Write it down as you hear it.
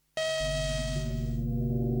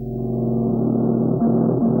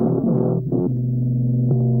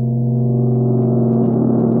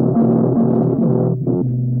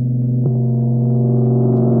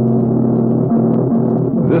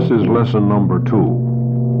lesson number 2.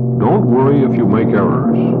 Don't worry if you make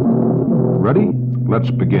errors. Ready? Let's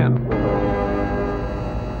begin.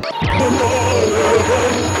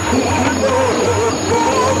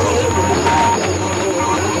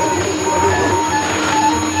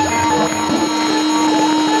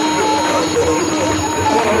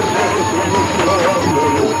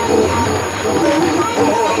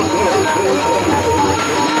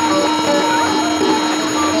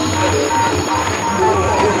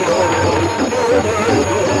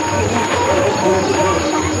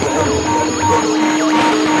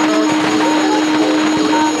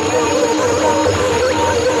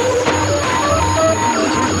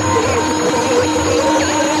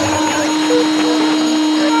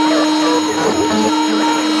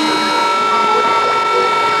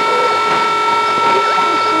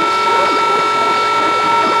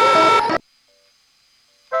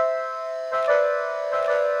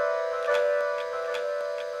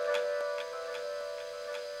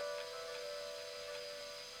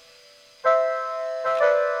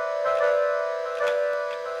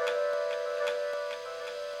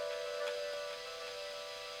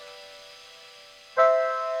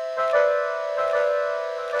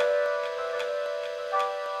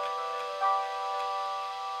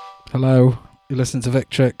 Hello, you listen to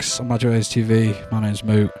Victrix on Mandroid TV. My name's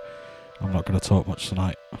Moot. I'm not going to talk much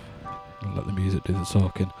tonight. I'll let the music do the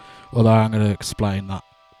talking. Although I'm going to explain that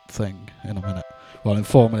thing in a minute. Well, in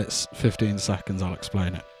 4 minutes, 15 seconds, I'll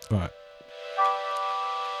explain it. Right.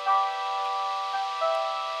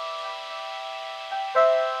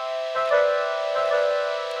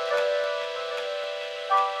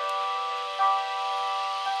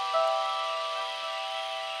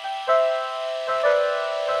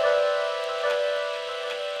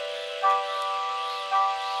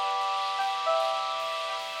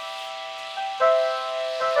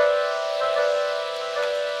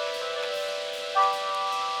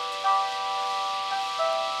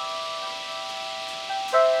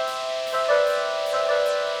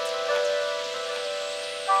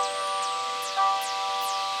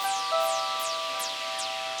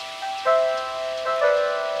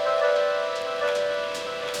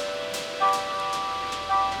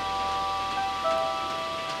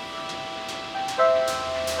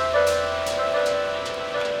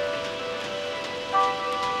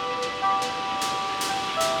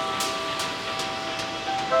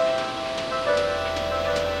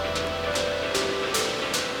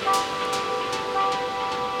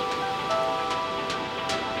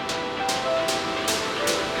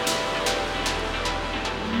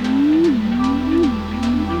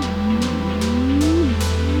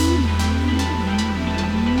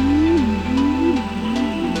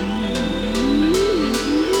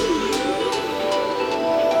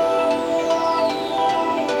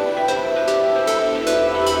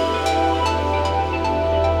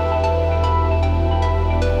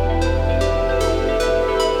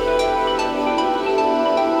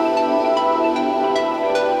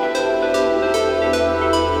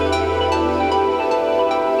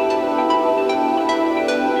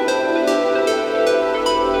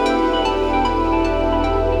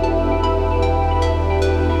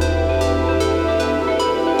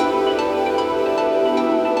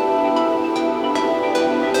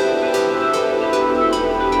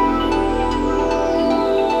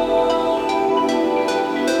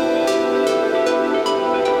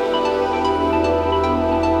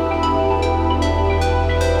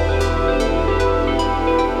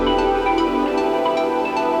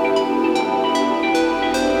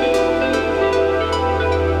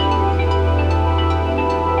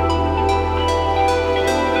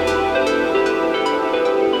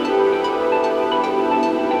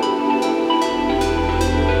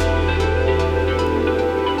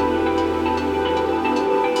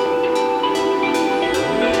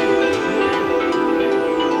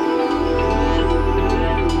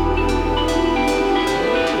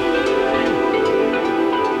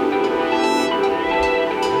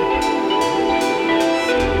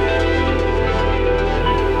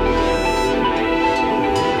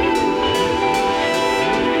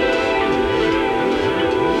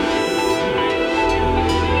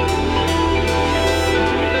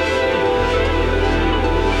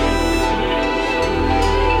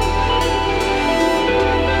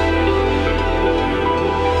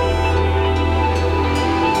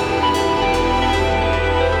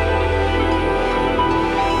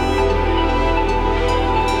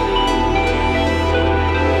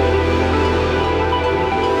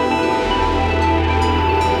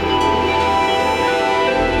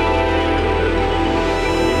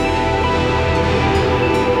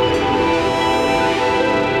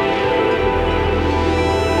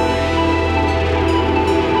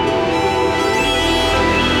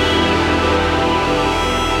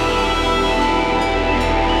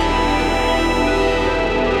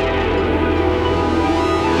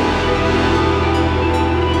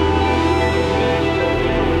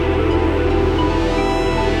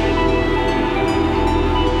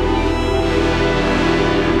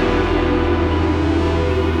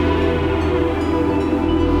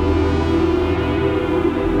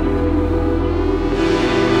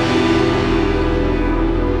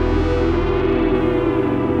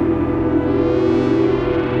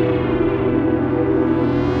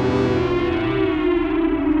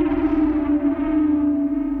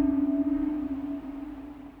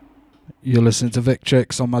 You're listening to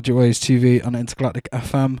Victrix on Magic Waves TV and Intergalactic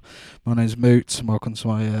FM. My name's Moot, and welcome to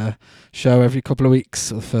my show every couple of weeks,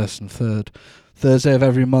 the first and third Thursday of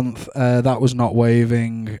every month. That was Not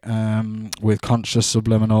Waving with Conscious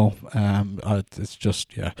Subliminal. It's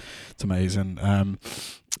just, yeah, it's amazing.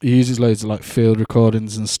 He uses loads of like field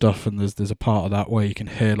recordings and stuff, and there's a part of that where you can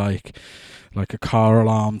hear like a car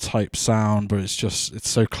alarm type sound, but it's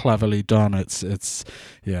so cleverly done. It's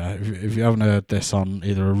yeah, if you haven't heard this on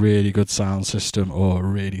either a really good sound system or a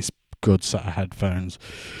really good set of headphones,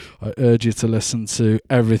 I urge you to listen to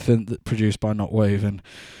everything that's produced by Not Waving,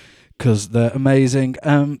 because they're amazing.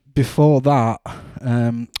 Before that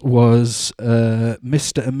was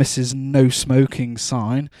Mr. and Mrs. No Smoking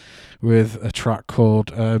Sign with a track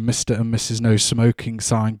called Mr. and Mrs. No Smoking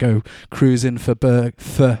Sign Go Cruisin for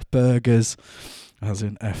Burgers, as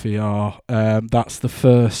in FER. That's the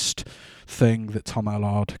first thing that Tom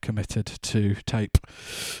Allard committed to tape.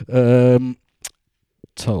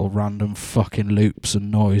 Total random fucking loops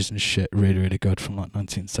and noise and shit, really, really good, from like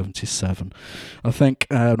 1977, I think.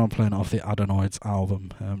 And I'm playing it off the Adenoids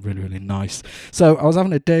album, really, really nice. So I was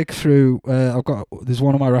having a dig through, there's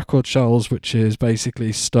one of my record shelves which is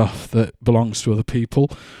basically stuff that belongs to other people,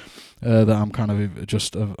 that I'm kind of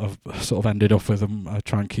I've sort of ended up with them. I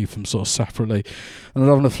try and keep them sort of separately, and I was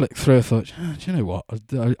having a flick through, I thought, do you know what,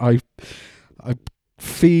 I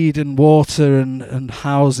feed and water and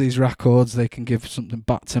house these records, they can give something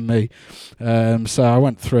back to me. So I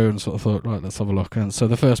went through and sort of thought, right, let's have a look. And so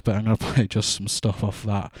the first bit, I'm going to play just some stuff off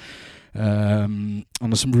that. And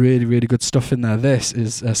there's some really, really good stuff in there. This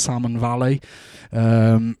is Salmon Valley.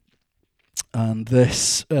 And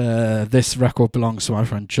this record belongs to my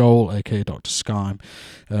friend Joel, aka Dr. Skyme.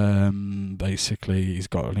 Basically, he's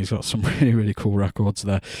got some really, really cool records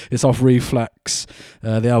there. It's off Reflex.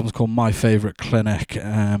 The album's called My Favourite Clinic,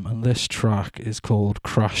 and this track is called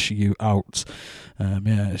Crash You Out.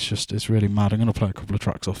 Yeah, it's really mad. I'm going to play a couple of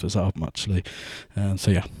tracks off this album actually.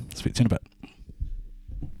 So yeah, speak to you in a bit.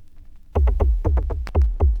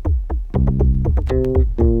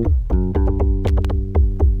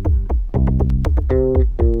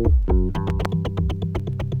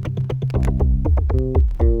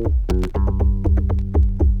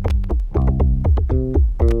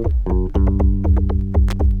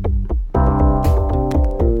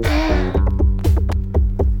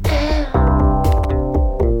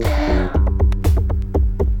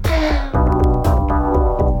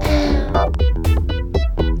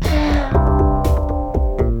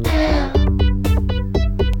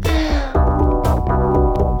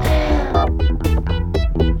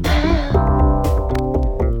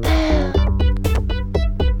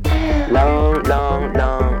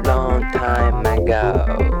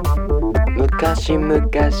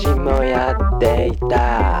昔もやってい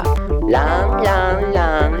た Long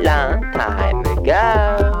time ago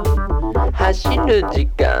走る時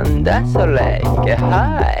間だそれいけ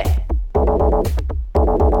はい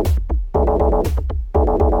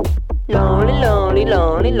Lonely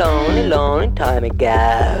time ago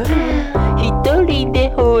一人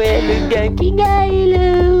で吠えるガキがいる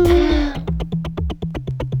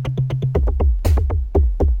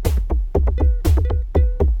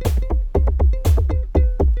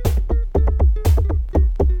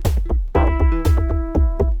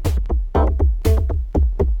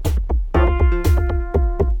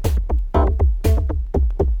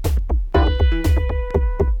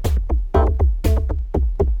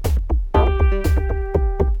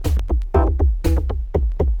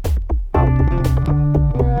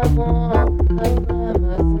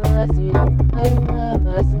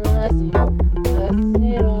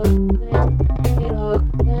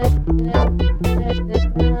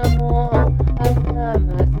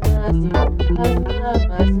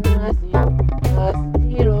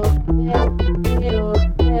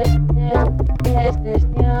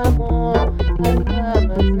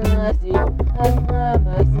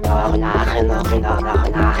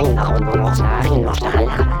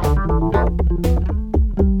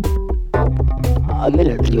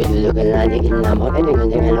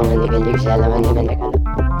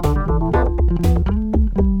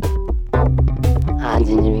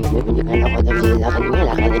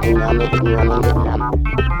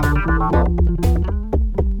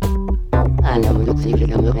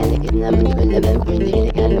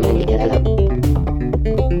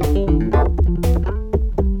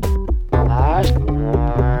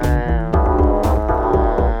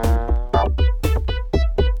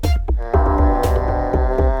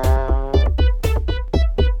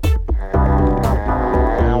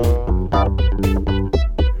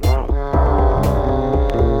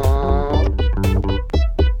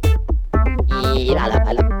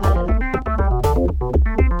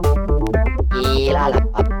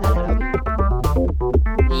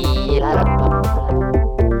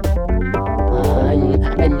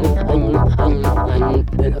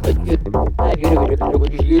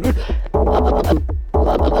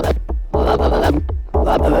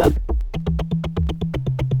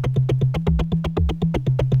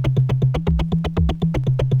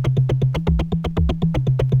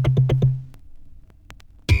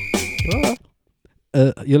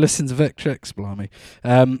you listen to Victrix, blimey.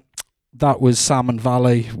 That was Salmon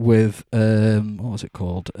Valley with, what was it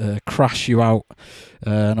called? Crash You Out.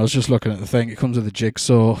 And I was just looking at the thing. It comes with a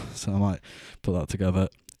jigsaw, so I might put that together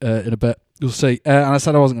in a bit. You'll see. And I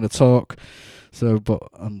said I wasn't going to talk, but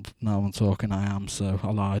now I'm talking, I am, so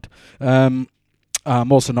I lied. I'm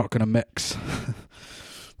also not going to mix,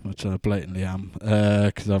 which I blatantly am,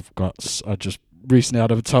 because I just recently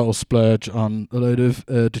had a total splurge on a load of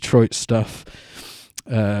Detroit stuff.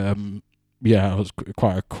 Yeah, it was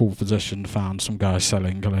quite a cool position. Found some guy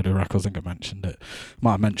selling a load of records. I think I mentioned it.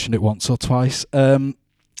 Might have mentioned it once or twice.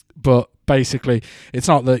 But basically, it's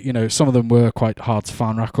not that, some of them were quite hard to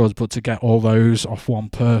find records, but to get all those off one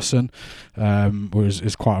person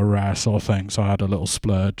is quite a rare sort of thing. So I had a little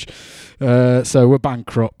splurge. So we're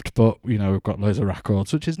bankrupt, but we've got loads of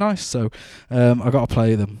records, which is nice. So I got to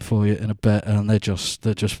play them for you in a bit, and they're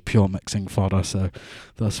just pure mixing fodder. So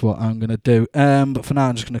that's what I'm gonna do. But for now,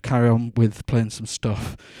 I'm just gonna carry on with playing some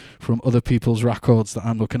stuff from other people's records that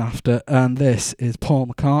I'm looking after, and this is Paul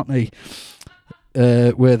McCartney.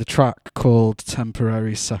 With a track called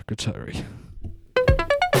Temporary Secretary.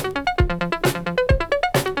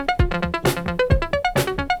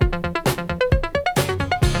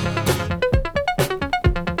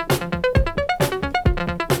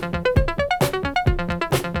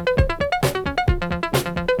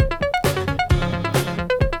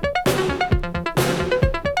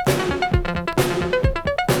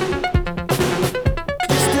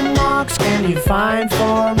 Can you find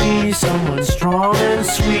for me someone strong and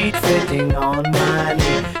sweet fitting on my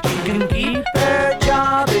knee? She can keep her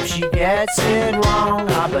job if she gets it wrong.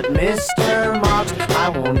 But Mr. Marks, I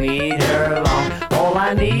won't need her long. All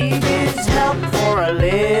I need is help for a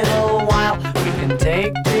little while. We can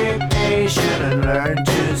take dictation and learn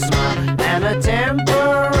to smile. And a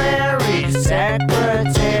temporary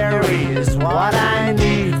secretary is what I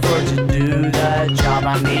need for to do the job.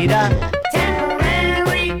 I need a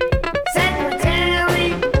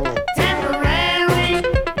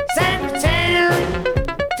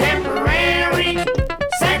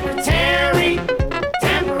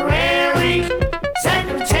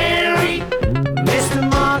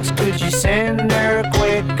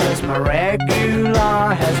my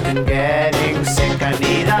regular has been getting sick. I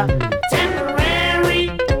need a temporary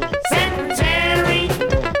secretary,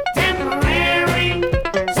 temporary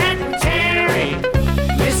secretary.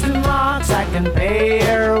 Mr. Marks, I can pay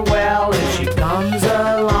her well if she comes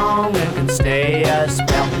along and can stay a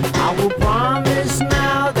spell. I will promise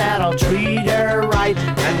now that I'll treat her right,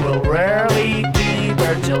 and will rarely keep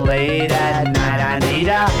her till late at night. I need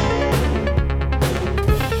a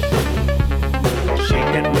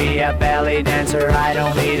can be a belly dancer, I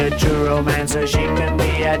don't need a true romancer. She can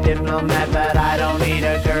be a diplomat, but I don't need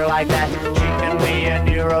a girl like that. She can be a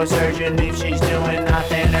neurosurgeon if she's doing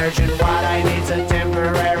nothing urgent. What I need's a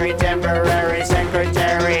temporary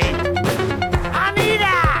secretary. I need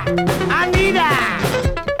a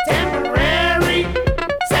temporary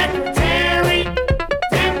secretary,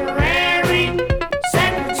 temporary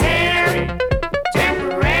secretary,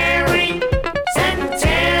 temporary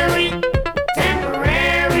secretary.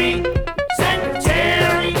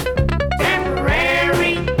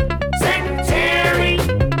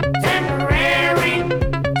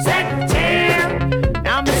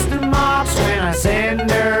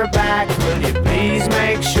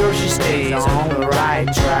 On the right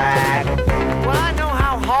track. Well, I know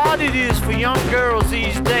how hard it is for young girls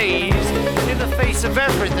these days, in the face of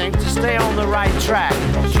everything, to stay on the right track.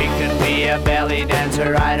 She can be a belly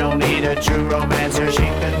dancer, I don't need a true romancer. She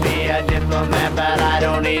can be a diplomat, but I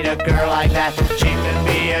don't need a girl like that. She can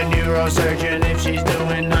be a neurosurgeon if she's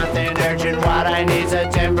doing nothing urgent. What I need's a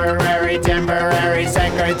temporary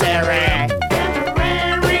secretary.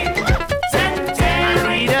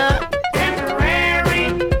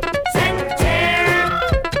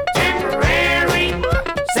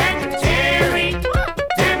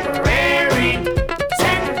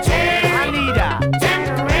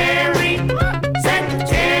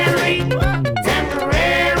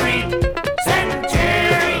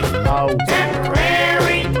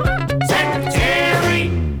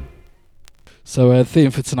 So the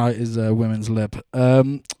theme for tonight is Women's Lib.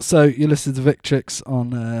 So you listen to Victrix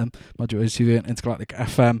on Mandroid TV and Intergalactic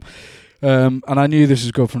FM. And I knew this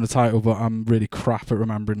was good from the title, but I'm really crap at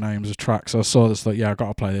remembering names of tracks. So I saw this, I got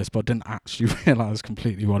to play this, but I didn't actually realise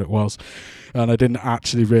completely what it was. And I didn't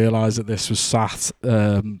actually realise that this was sat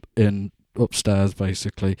in upstairs,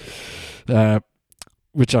 basically.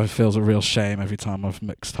 Which I feel is a real shame every time I've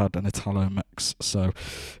had an Italo mix. So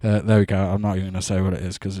there we go. I'm not even going to say what it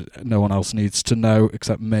is because no one else needs to know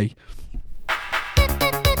except me.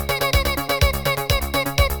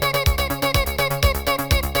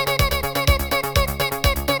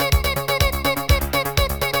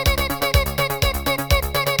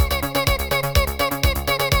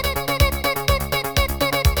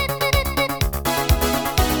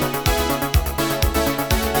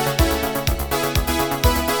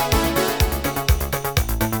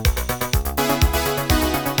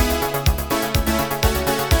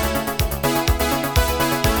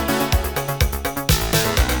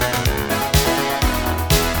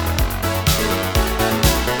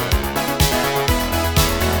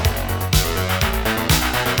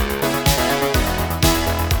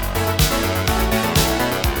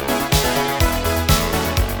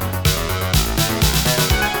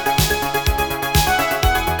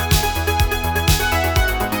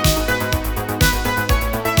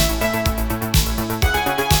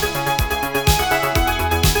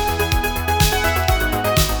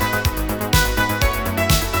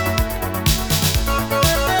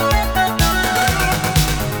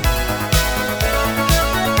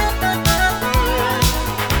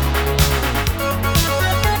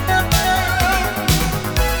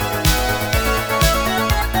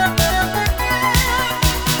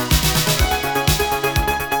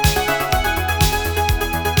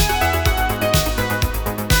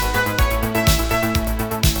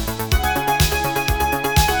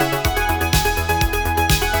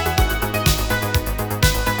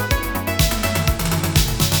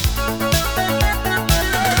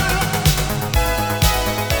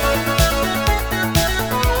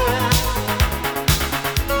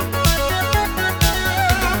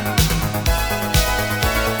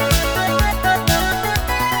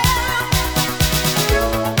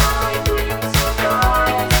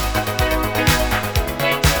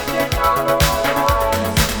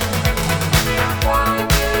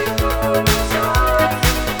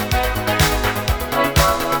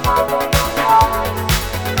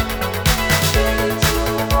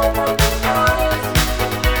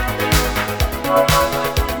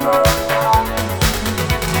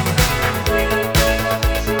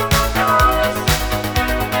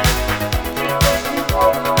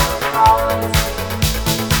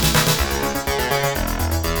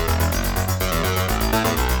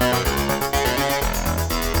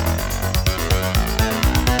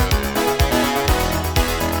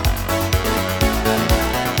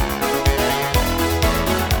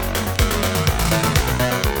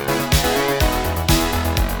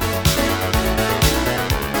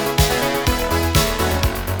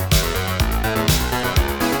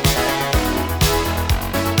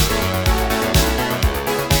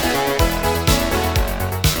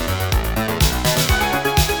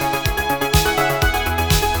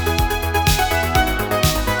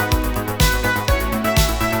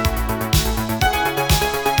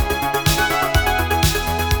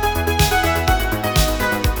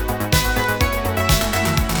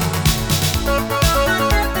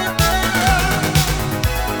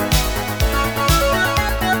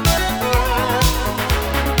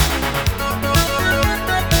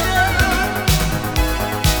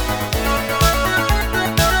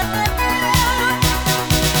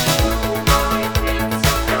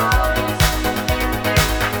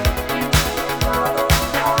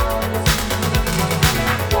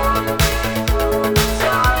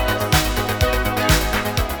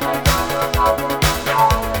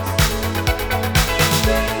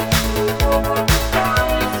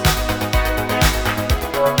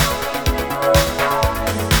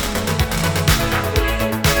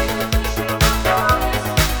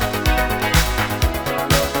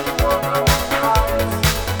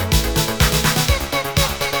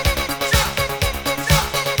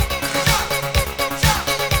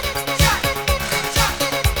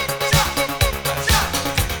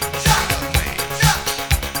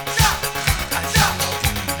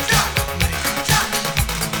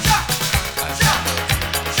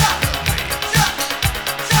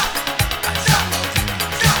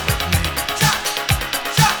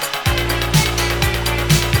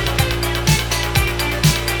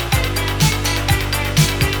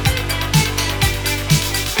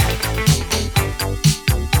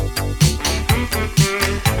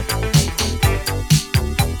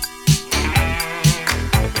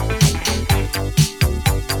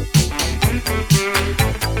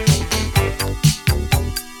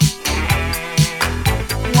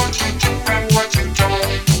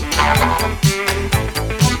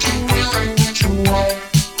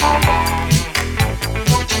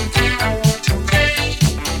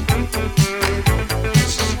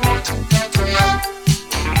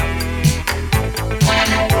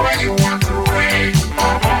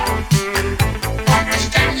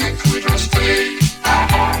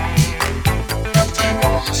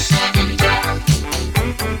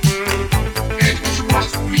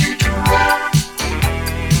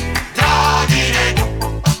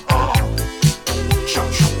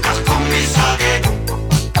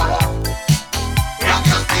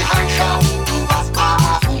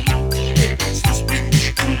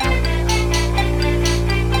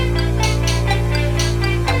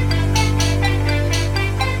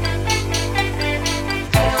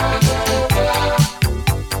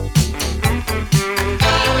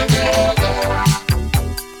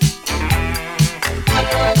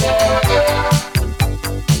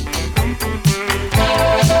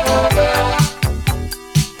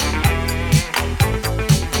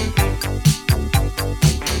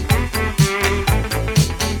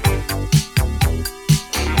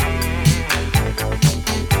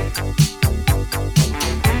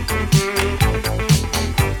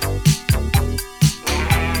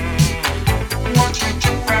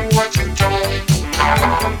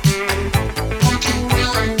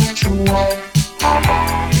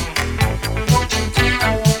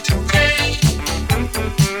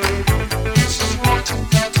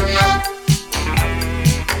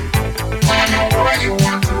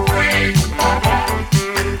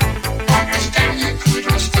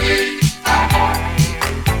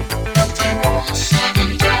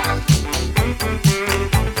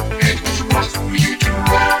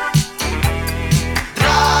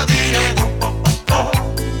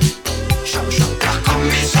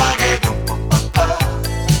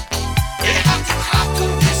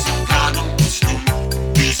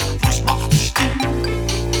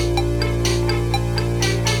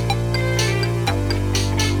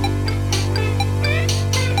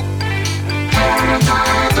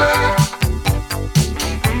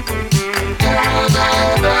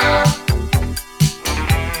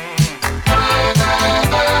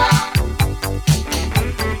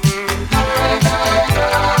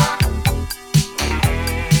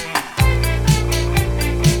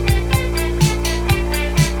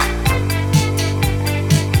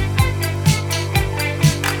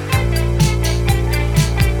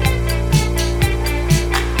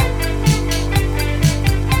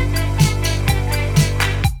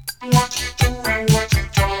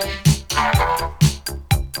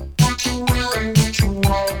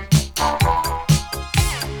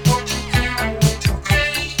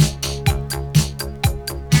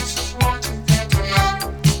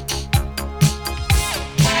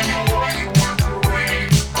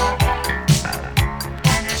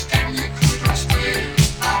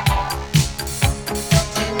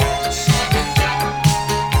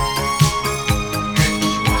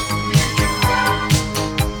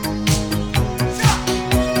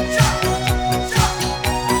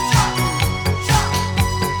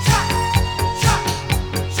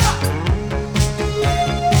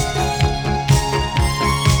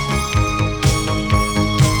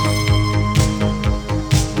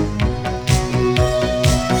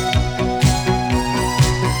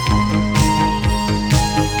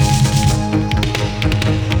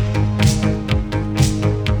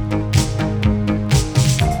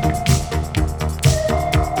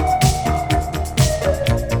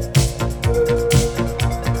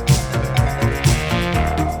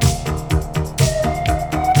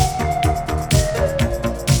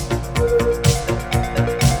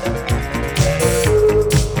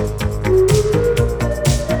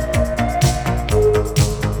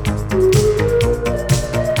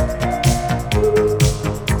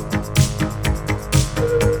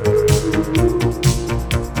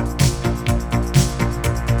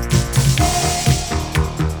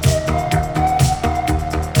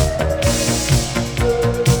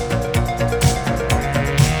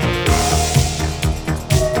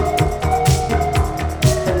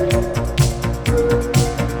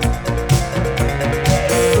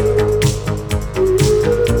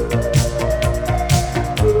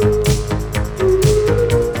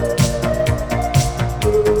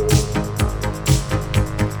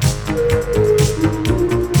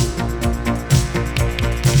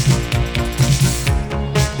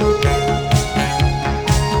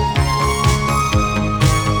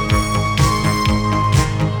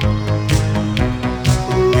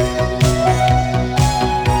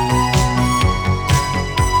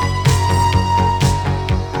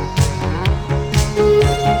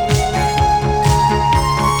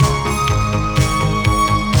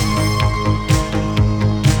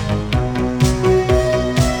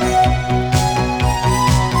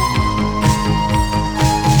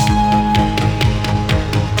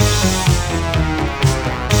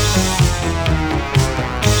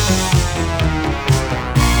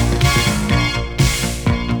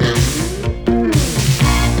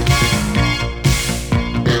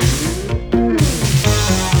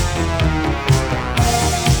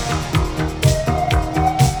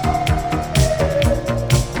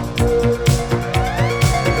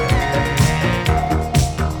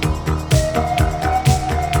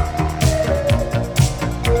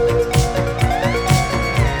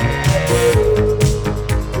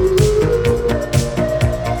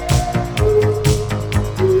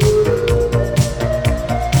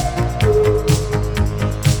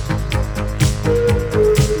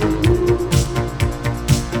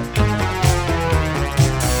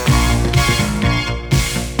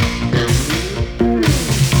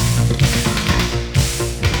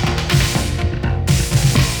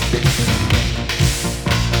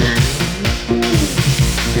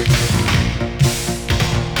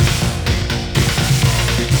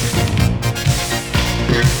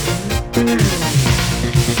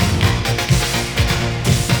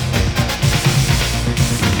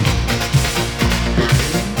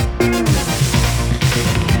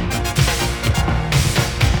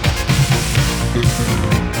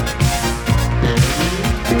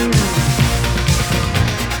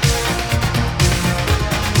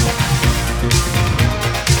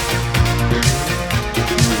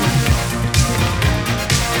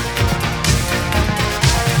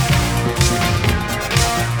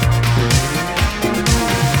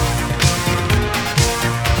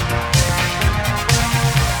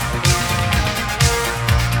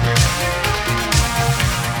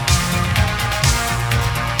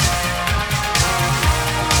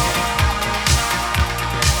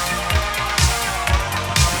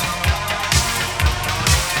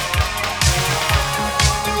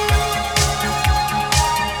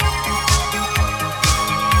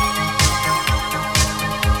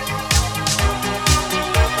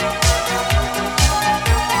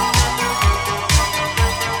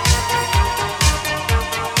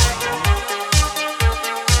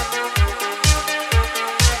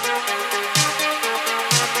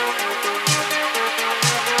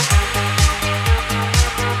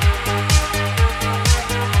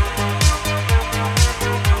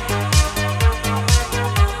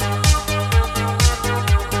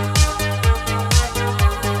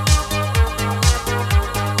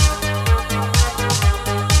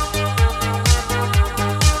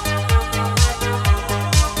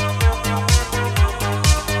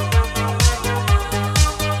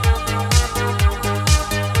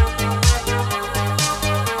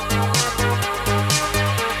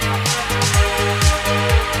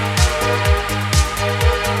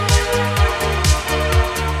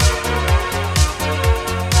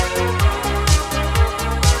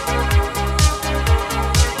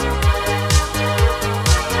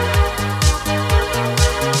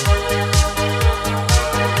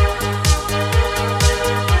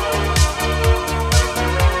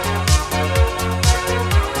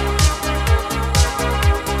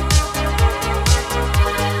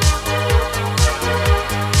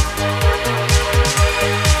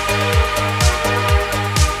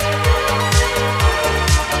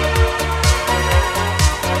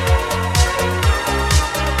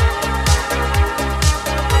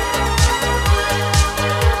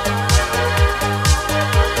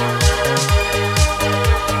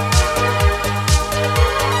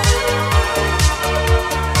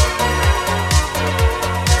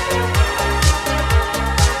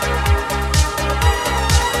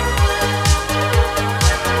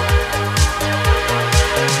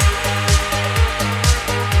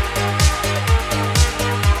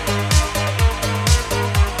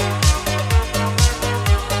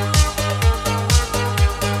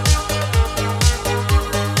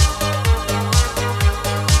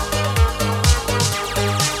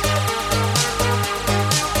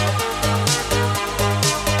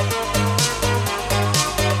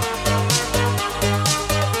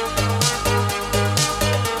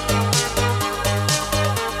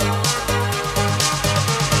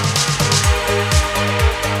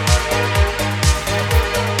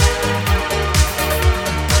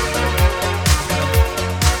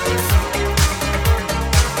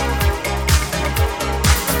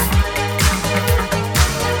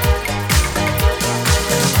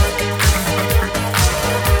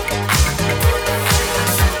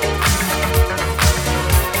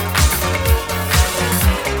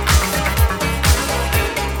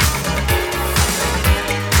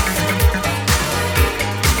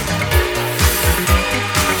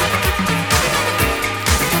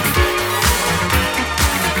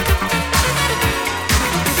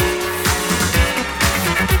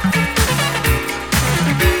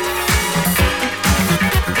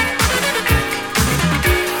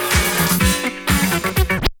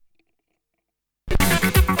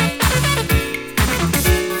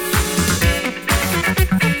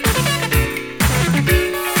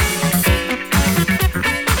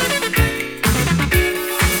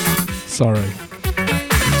 Sorry.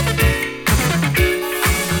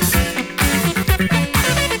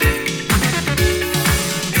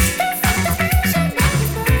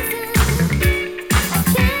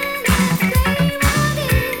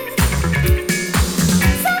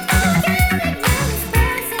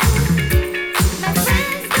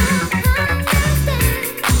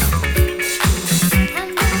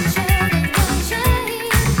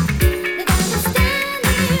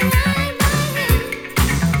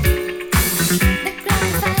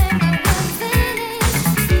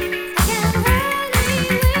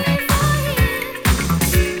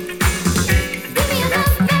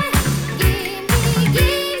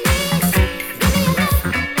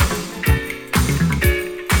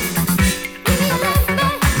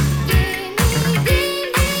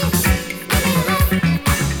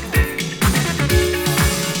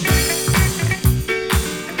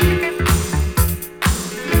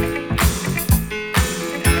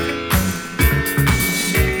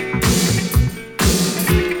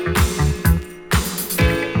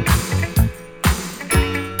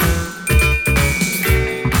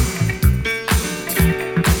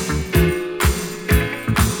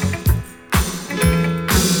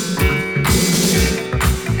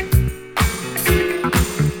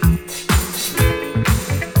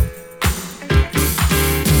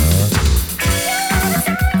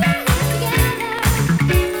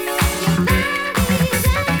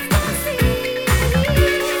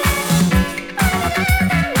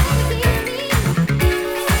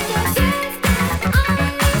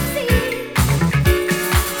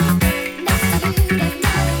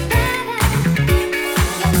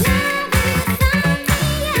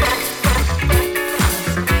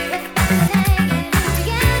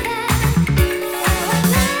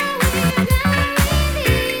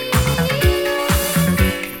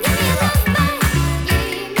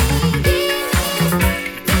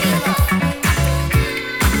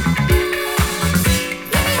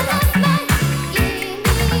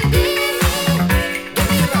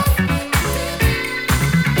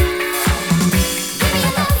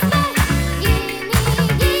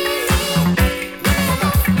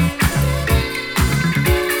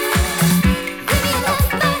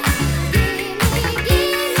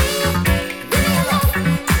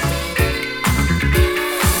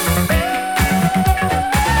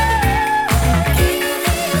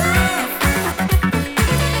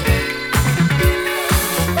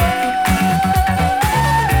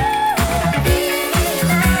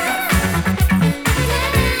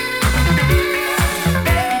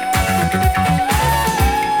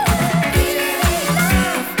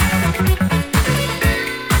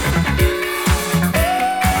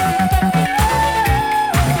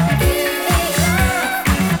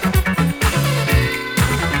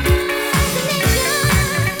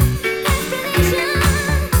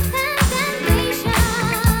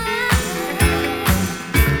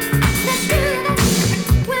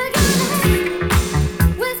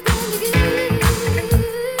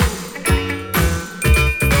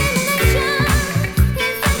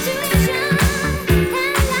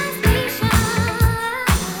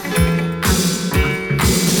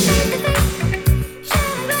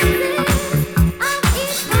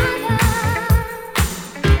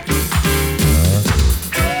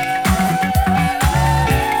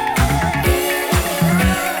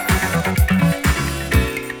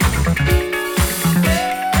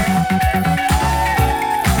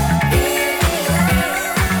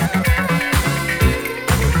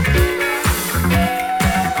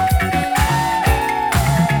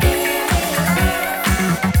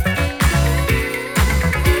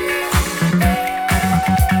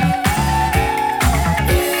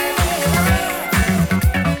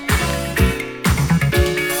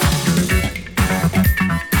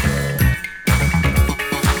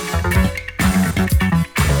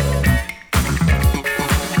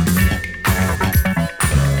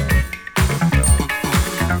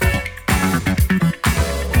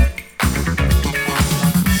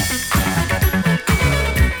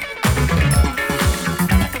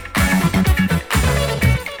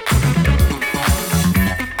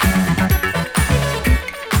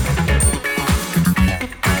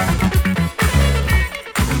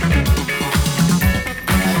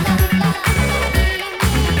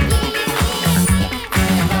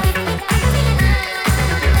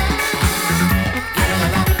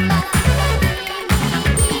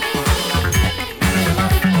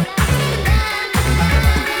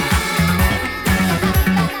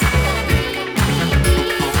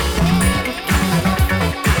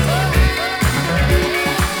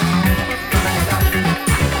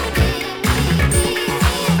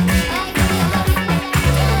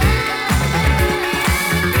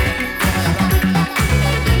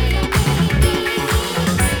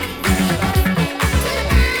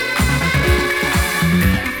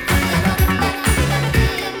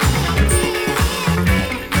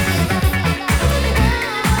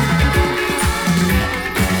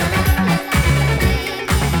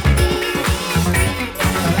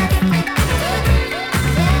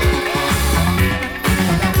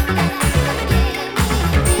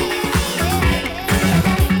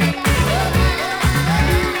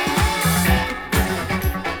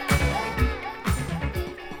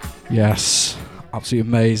 Yes, absolutely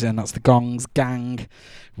amazing. That's the Gong's Gang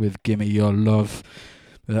with Gimme Your Love.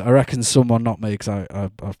 I reckon someone, not me, because I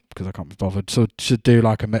can't be bothered, so should do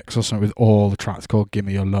like a mix or something with all the tracks called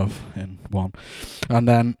Gimme Your Love in one, and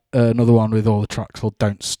then another one with all the tracks called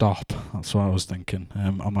Don't Stop. That's what I was thinking.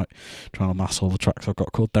 I might try and amass all the tracks I've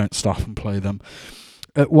got called Don't Stop and play them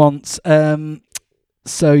at once.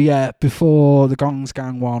 So yeah, before the Gong's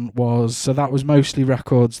Gang one so that was mostly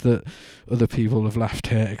records that other people have left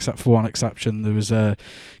here, except for one exception. There was a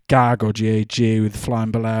GAG or GAG with Flying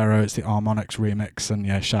Bolero. It's the Armonics remix, and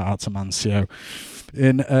yeah, shout out to Mancio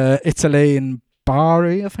in Italy, in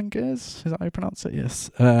Bari, I think it is. Is that how you pronounce it? Yes.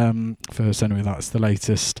 First, anyway, that's the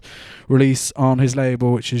latest release on his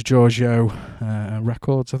label, which is Giorgio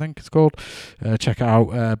Records, I think it's called. Check it out.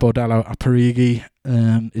 Bordello a Parigi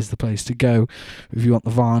is the place to go if you want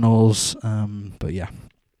the vinyls. But yeah,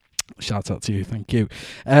 shout out to you, thank you.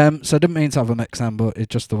 So I didn't mean to have a mix then, but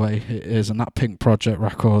it's just the way it is, and that Pink Project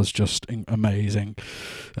record is just amazing.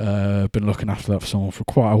 Been looking after that for someone for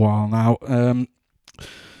quite a while now.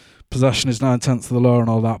 Possession is 9/10 of the law and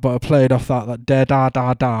all that, but I played off that da da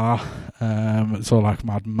da da. It's all like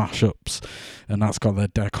mad mashups, and that's got the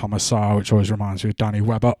De Commissar, which always reminds me of Danny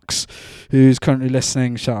Webbox, who's currently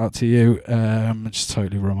listening. Shout out to you. It just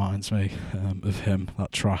totally reminds me of him,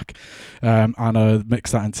 that track. And I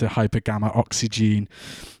mixed that into Hyper Gamma Oxygene.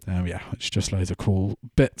 Yeah, it's just loads of cool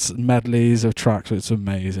bits and medleys of tracks. It's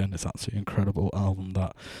amazing. It's absolutely incredible album,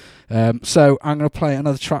 that. So I'm going to play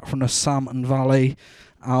another track from the Sam and Valley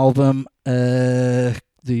album,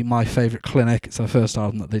 the My Favourite Clinic. It's their first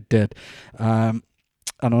album that they did, and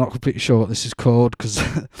I'm not completely sure what this is called, because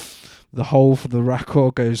the whole for the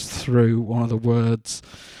record goes through one of the words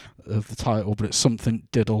of the title, but it's something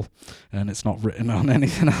diddle, and it's not written on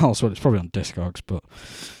anything else. Well, it's probably on Discogs, but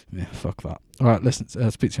yeah, fuck that. Alright, listen,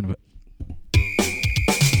 speak to you in a bit.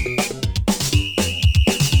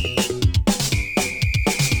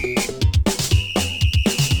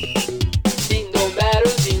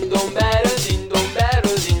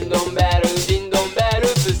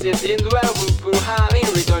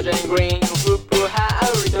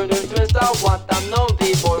 What I know,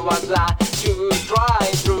 the boy was like to try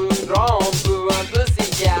to draw to a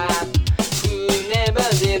pussycat who never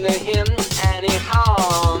did him any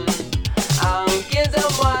harm. I'll get the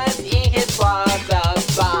what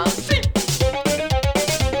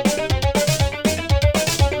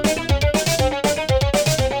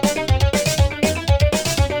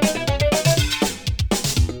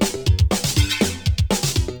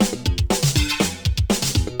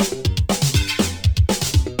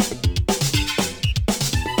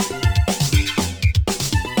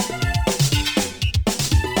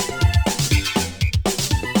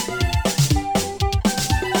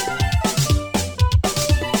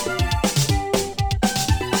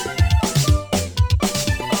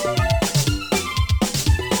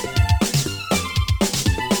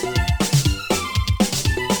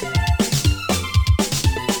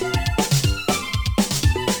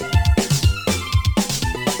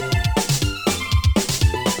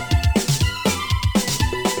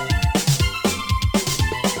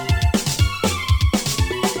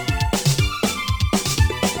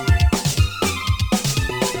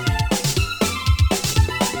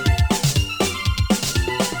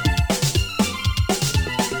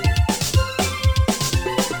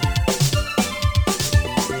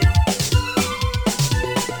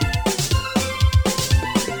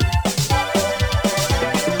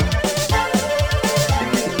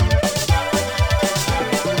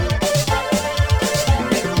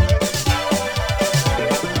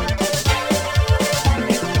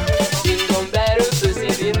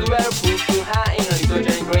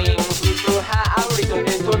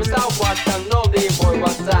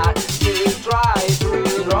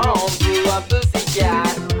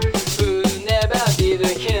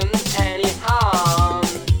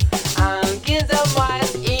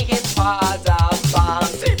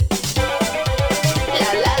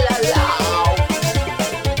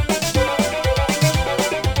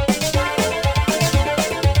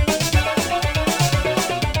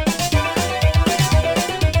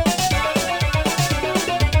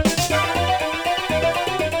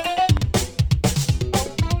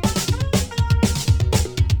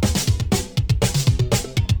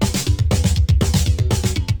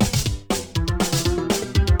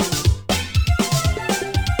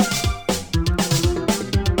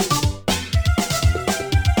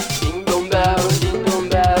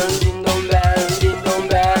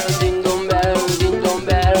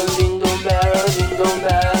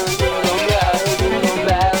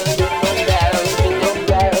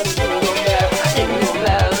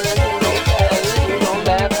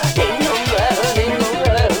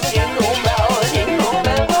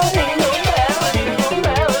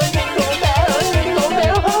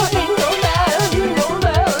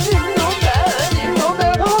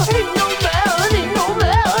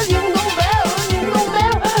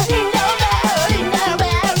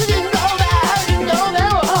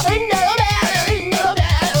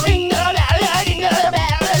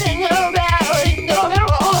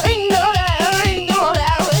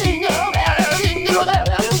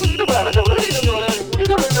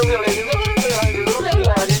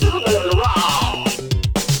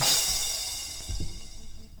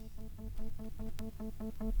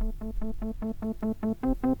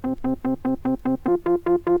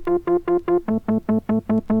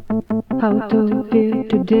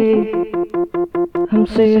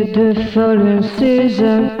see the fallen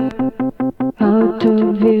season out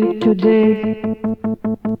of view today.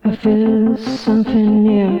 I feel something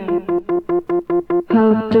new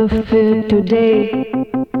out of fear today.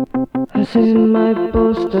 I see my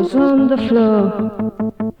posters on the floor.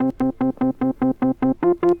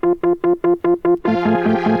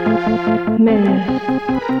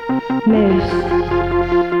 Myths,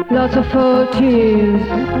 lots of old tears,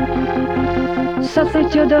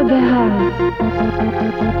 substitute of the heart,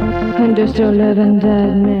 and they're still living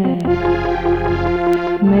dead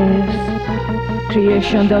myths,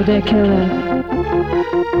 creation of the killer.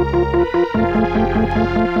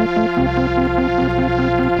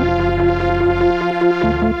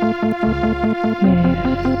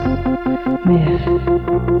 Myths,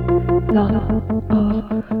 lot of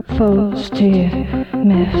false tears.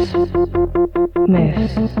 Myths,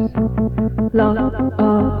 lot of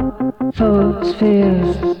false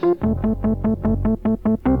fears.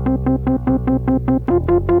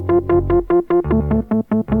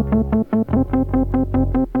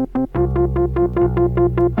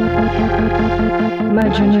 My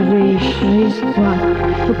generation is one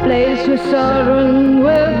who plays with sorrow and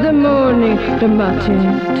with the morning. The mountain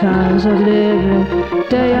times of living,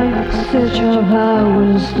 they are in search of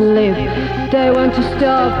hours live. They want to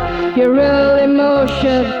stop your real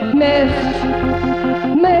emotion. Myths,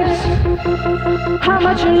 how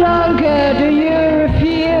much longer do you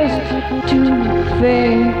refuse to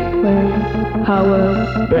think with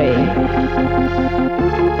our brain?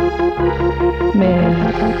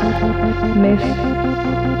 Myths,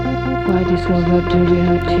 why discover the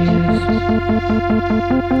realities?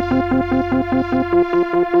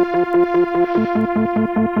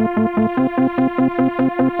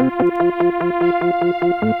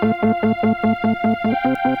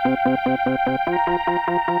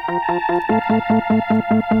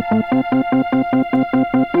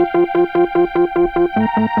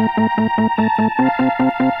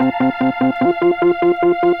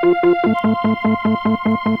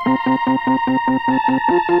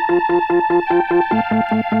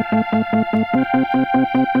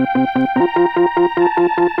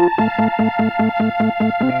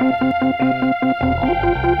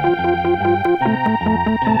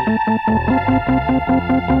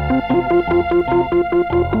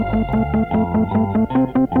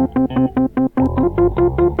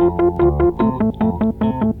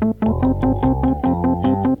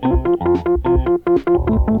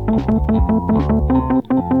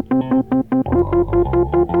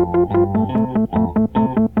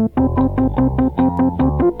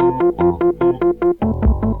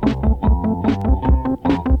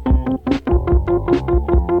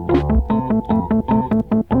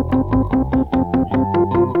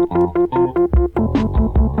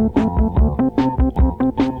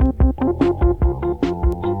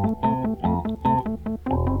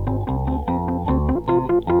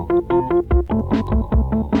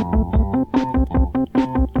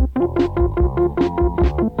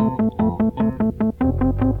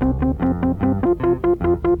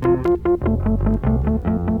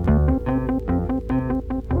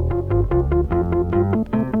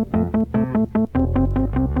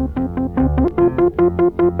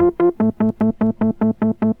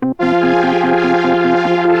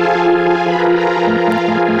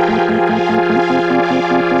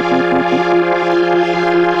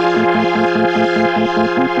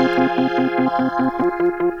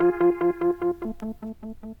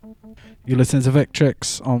 You're listening to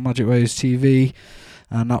Victrix on Magic Waves TV,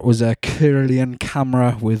 and that was a Kirlian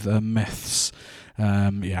camera with Myths.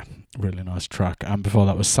 Yeah, really nice track. And before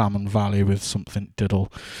that was Salmon Valley with Something Diddle.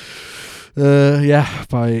 Yeah,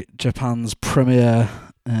 by Japan's premier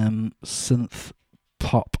synth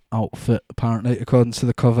pop outfit, apparently, according to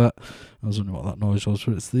the cover. I was wondering what that noise was,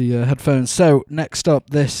 but it's the headphones. So, next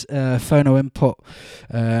up, this Phono input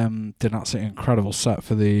did an absolutely incredible set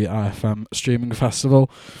for the IFM Streaming Festival.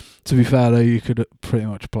 To be fair, though, you could pretty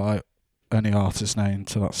much apply any artist name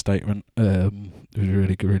to that statement. It was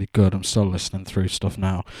really, really good. I'm still listening through stuff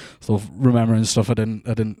now, sort of remembering stuff I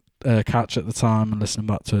didn't catch at the time and listening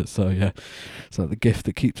back to it. So yeah, it's like the gift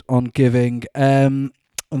that keeps on giving. And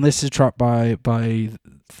this is a track by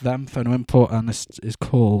them, Phono Input, and this is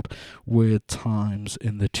called Weird Times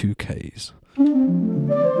in the 2Ks.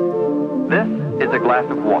 This is a glass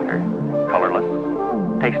of water,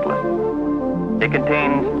 colorless, tasteless. It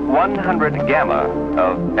contains 100 gamma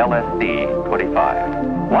of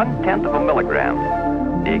LSD-25, 1/10 of a milligram,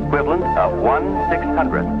 the equivalent of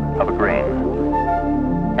 1/600th of a grain.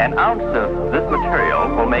 An ounce of this material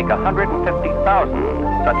will make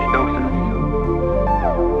 150,000 such doses.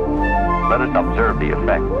 Let us observe the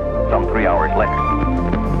effect some 3 hours later.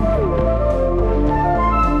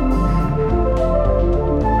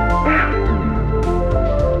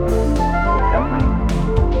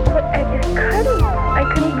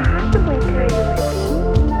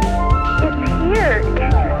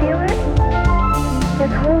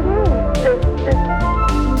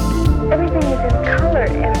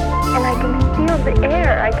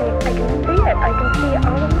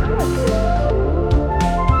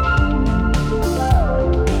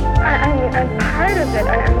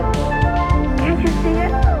 it. Can't you see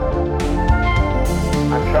it?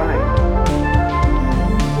 I'm trying.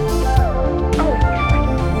 Oh,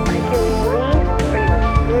 like you're released, or you're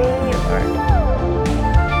free, or...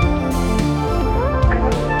 I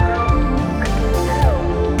don't know how I can tell.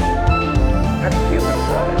 Let's feel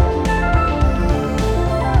inside.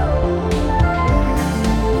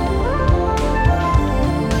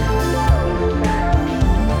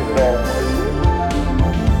 Is it all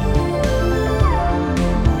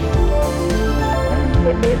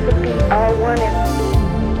It would be all one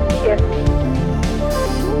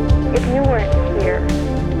if you weren't here,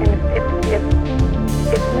 and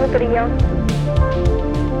if nobody else.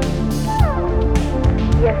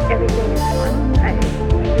 Yes, everything is one.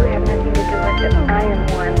 You have nothing to do with it. I am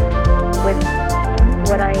one with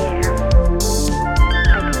what I am.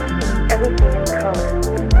 I can see everything in color.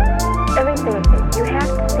 Everything. You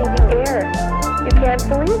have to see the air. You can't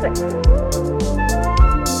believe it.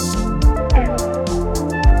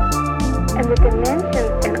 And the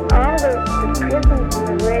dimensions and all the prisms and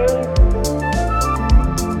the rays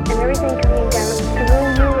and everything coming down through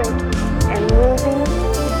you and moving.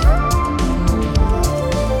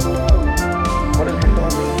 What is this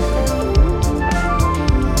all mean?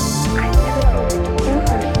 I've never seen this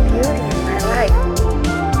infinite beauty in my life.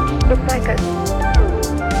 It's like a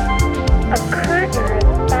curtain or a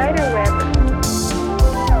spider web.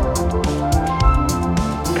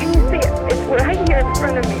 Can you see it? It's right here in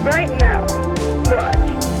front of me, right now. Watch.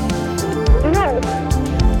 No.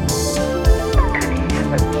 I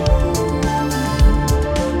have it.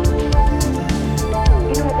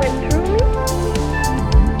 You know what went through me?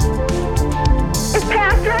 It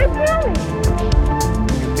passed right through me.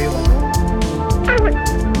 You feel it?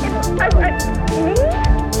 Me?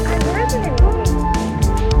 I'm resonant me.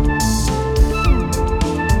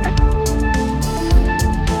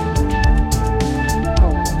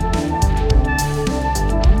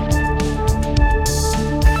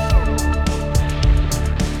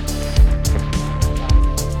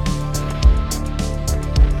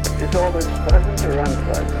 Is all this pleasant or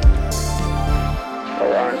unpleasant? Or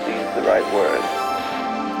aren't these the right words?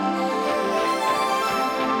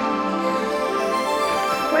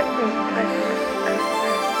 What is pleasant or unpleasant?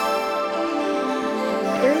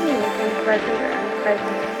 There isn't anything pleasant or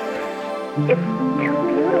unpleasant. It's too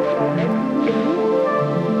beautiful.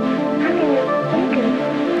 How can you think it?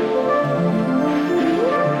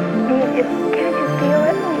 Can't you feel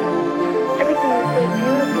it? Everything is so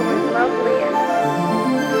beautiful and lovely and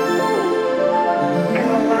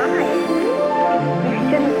alive. You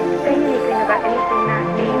shouldn't say anything about anything not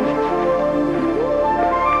being.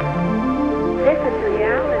 This is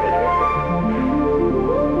reality.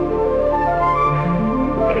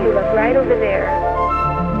 If you look right over there.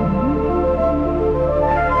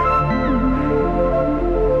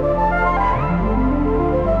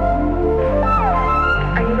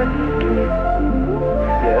 Are you looking? Can you?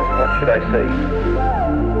 Yes, what should I say?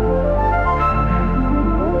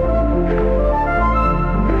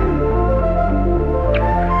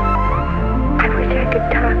 I wish I could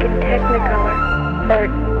talk in Technicolor,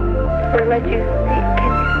 or let you see.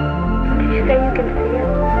 Did you say you can see it?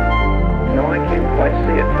 No, I can't quite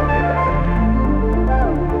see it. Tell me about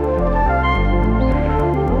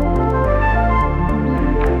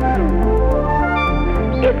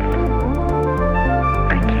it.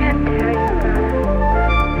 I can't tell you about it.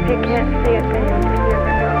 If you can't see it, then you'll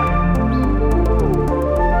never know.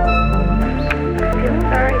 I feel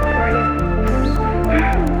sorry for you.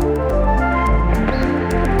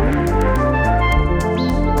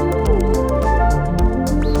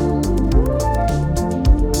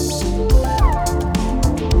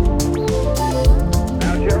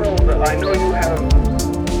 Now, Gerald, I know you have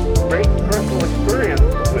great personal experience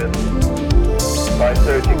with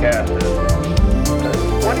lysergic acid.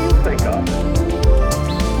 What do you think of it?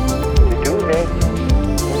 To do this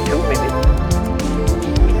in 2 minutes,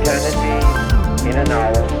 eternity in an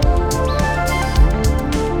hour.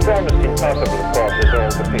 It's almost impossible, of course, as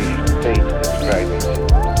all the patients say to describe it.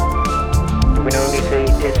 You can only say it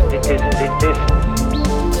isn't, it isn't, it isn't.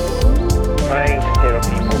 Trying to tell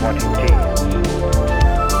people what it is.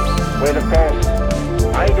 Well, of course,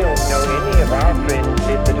 I don't know any of our friends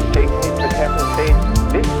that have taken it but haven't said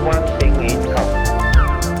this one thing ain't common.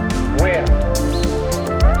 Well,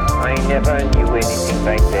 I never knew anything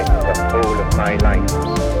like that in the whole of my life.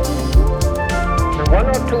 And 1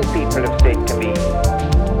 or 2 people have said to me,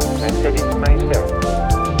 I've said it myself,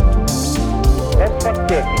 that's what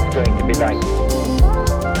death is going to be like.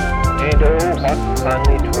 And oh, what fun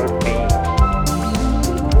it will be.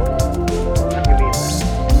 What do you mean?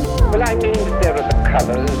 Well, I mean that there are the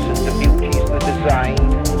colors and the beauties, the design,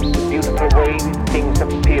 the beautiful way things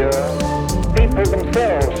appear. People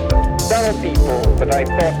themselves, dull people that I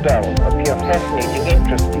thought dull, appear fascinating,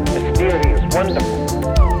 interesting, mysterious, wonderful.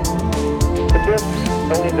 But that's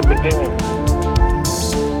only the beginning.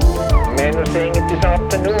 A man was saying it this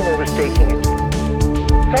afternoon, I was taking it.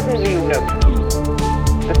 Suddenly you notice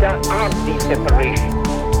that there aren't these separations.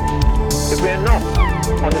 That we're not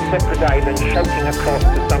on a separate island shouting across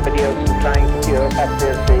to somebody else and trying to hear what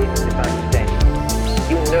they're saying and misunderstanding.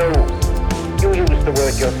 You know, you use the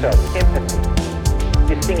word yourself,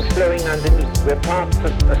 empathy. This thing flowing underneath, we're parts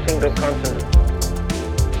of a single continent.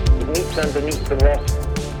 It meets underneath the water.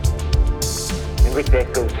 And with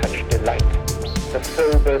that goes such delight, the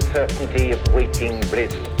sober certainty of waiting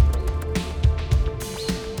bliss.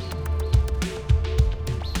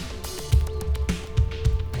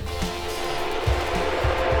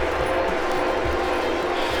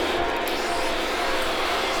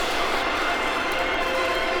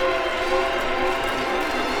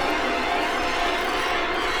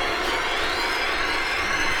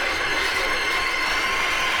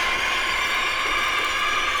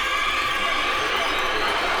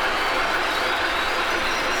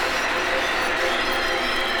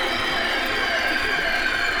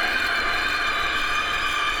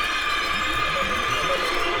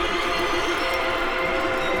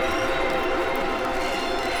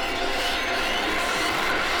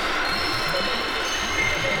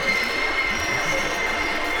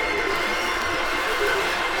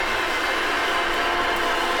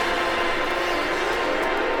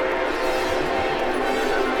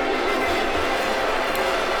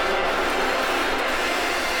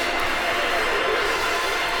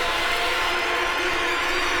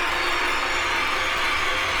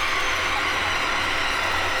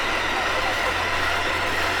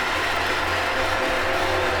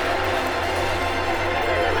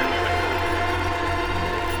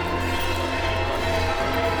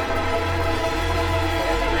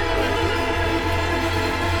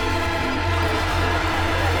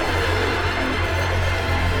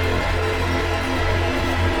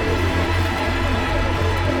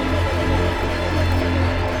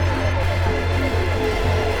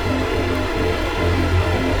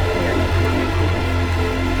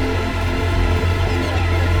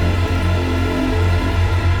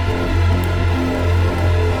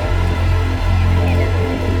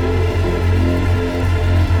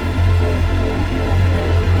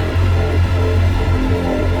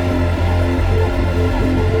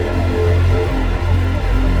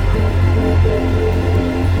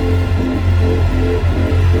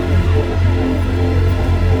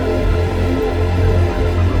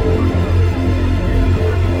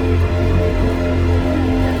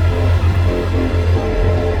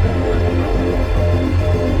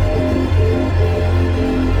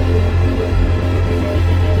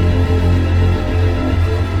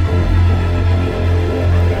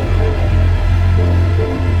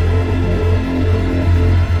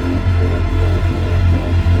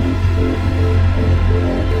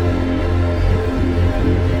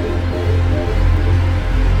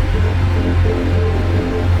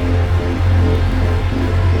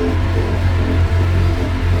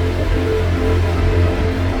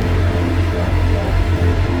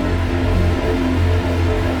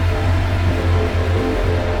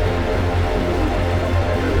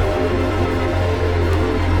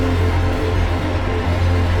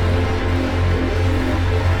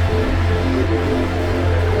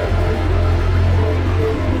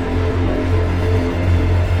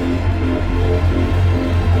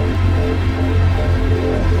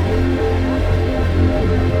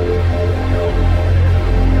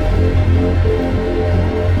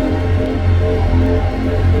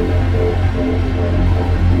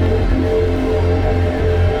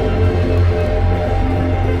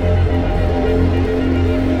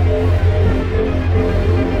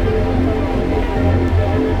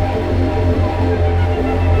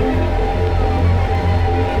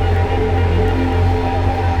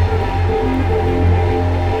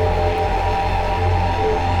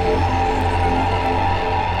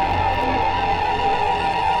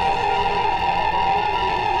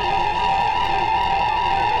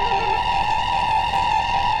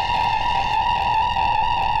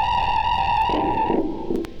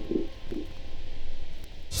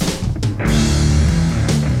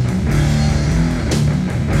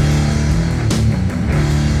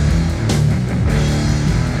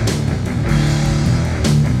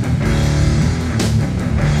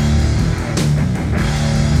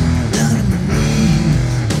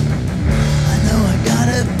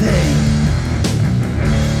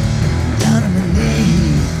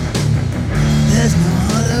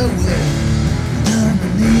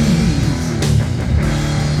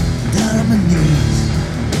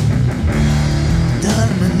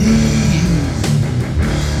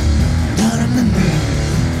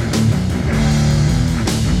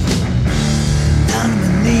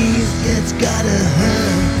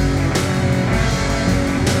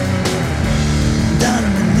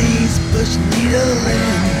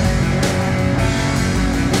 needling.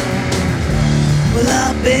 Well,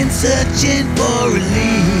 I've been searching for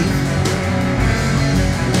relief.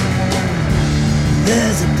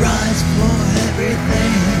 There's a price for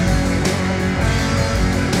everything.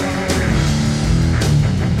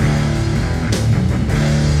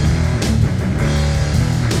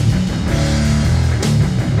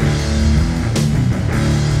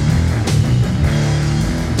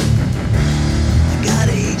 I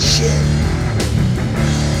gotta eat shit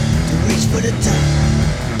to reach for the top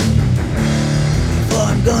before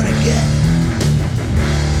I'm gonna get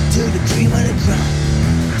to the cream of the crop.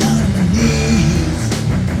 Down on my knees,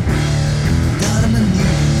 down on my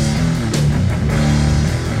knees,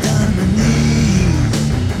 down on my knees,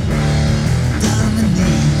 down on my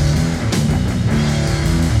knees,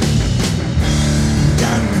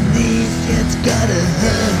 down on my knees. Yeah, it's gotta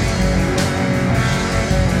hurt.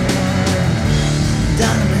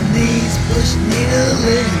 Down on my knees, push needle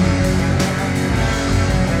in.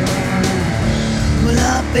 Well,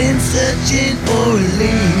 I've been searching for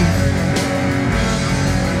relief.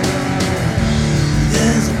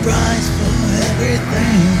 There's a price for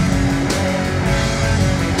everything.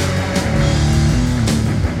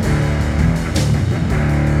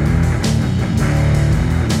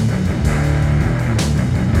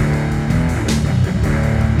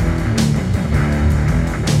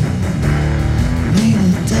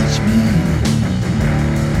 Needle touch me,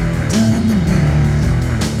 down on my knees.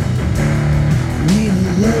 Needle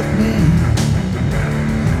love me,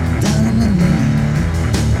 down on my knees.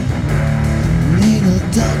 Needle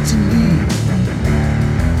talk to me,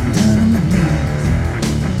 down on my knees.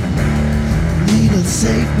 Needle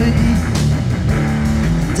save me,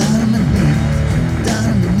 down on my knees, down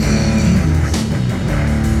on my knees,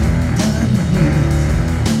 down on my knees,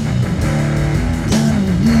 down on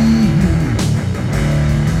my knees,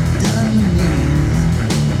 down on my knees, down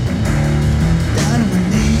on my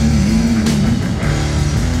knees,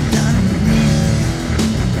 down on my knees,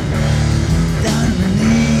 down on my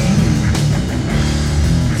knees,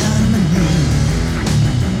 down on my knees,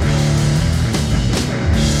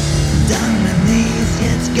 down on my knees.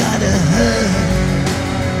 Yeah, it's gotta hurt.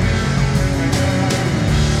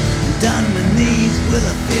 Down on my knees, will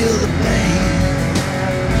I feel the pain?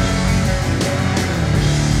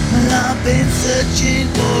 Well, I've been searching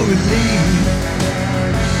for relief.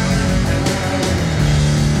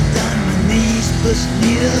 Down on my knees, push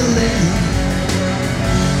needle in.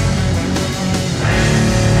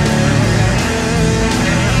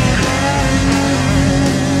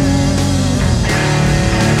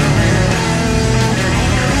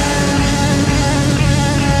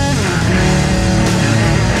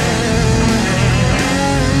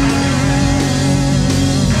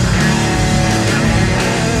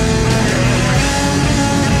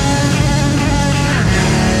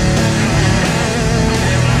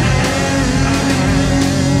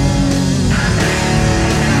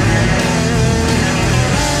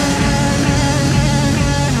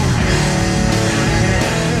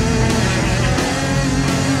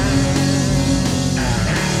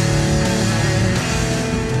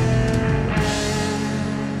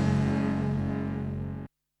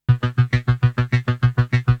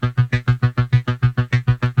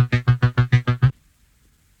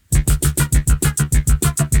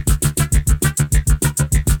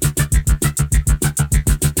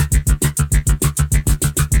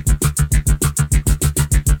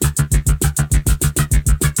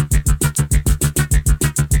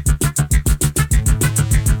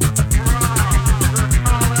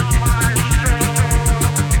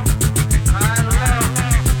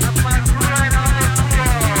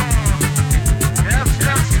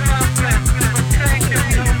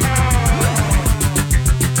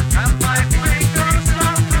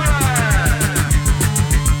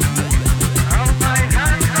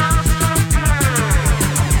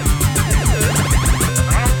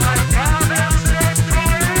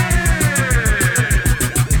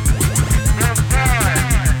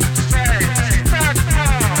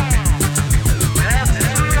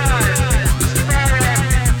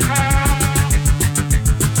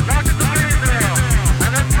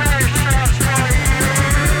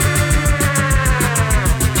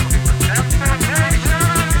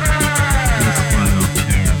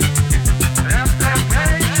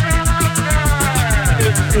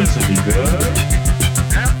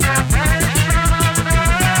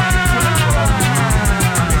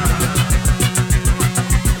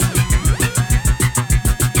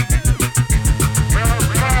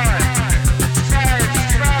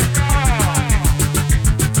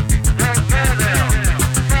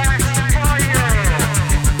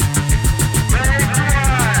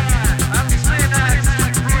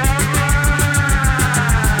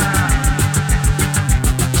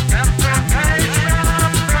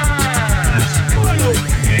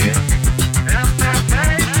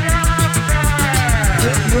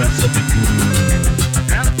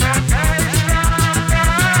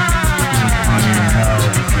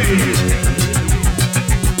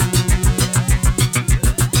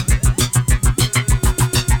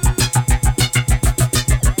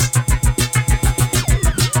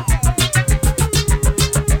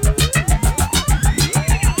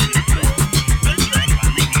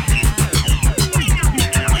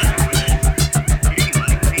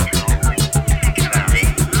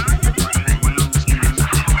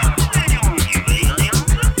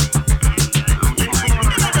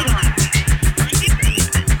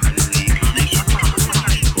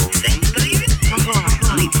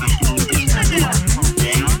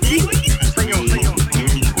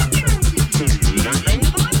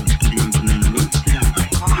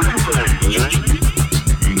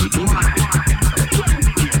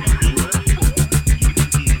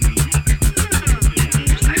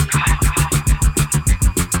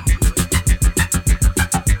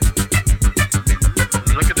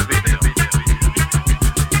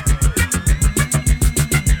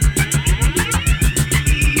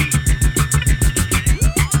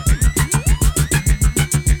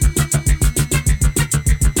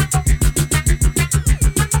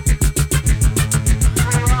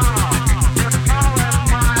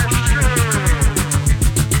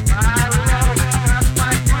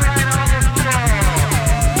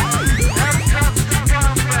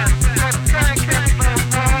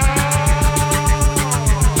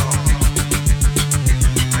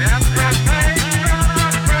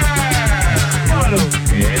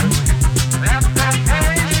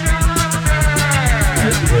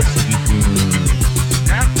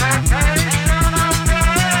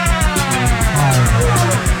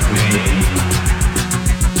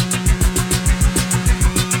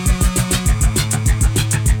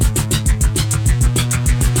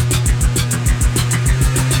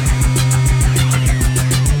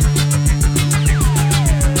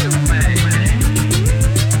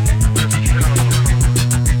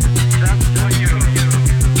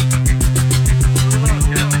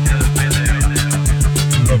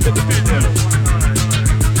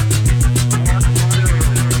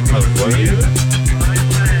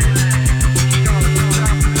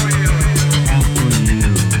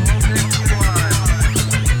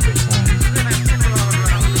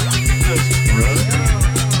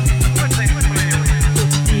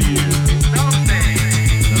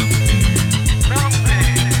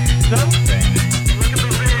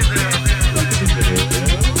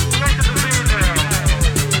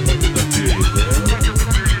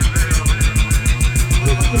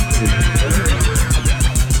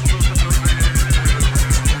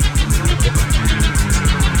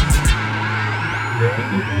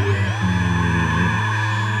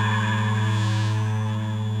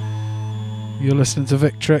 You're listening to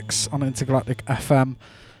Victrix on Intergalactic FM.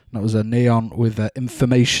 That was a Neon with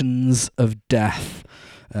Informations of Death,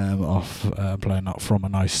 playing that from a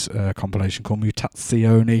nice compilation called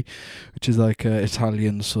Mutazioni, which is like an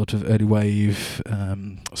Italian sort of early wave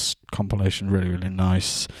compilation. Really, really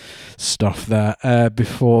nice stuff there.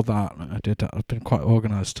 Before that, I've been quite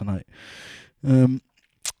organised tonight. There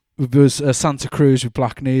was Santa Cruz with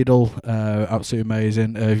Black Needle, absolutely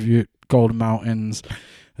amazing. Golden Mountains,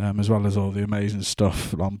 as well as all the amazing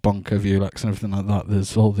stuff on Bunker, Vulex and everything like that.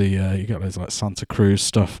 There's all the, you get those like Santa Cruz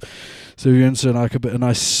stuff. So if you're into like a bit of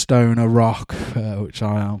nice stoner rock, which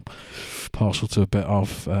I am partial to a bit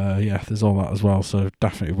of, there's all that as well. So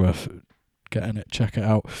definitely worth getting it, check it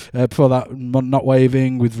out. Before that, Not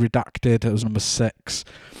Waving with Redacted, it was number 6.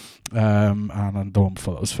 And the one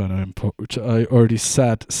before that was Phono Input, which I already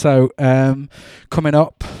said. So coming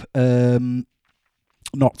up,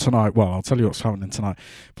 not tonight, well, I'll tell you what's happening tonight,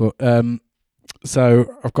 but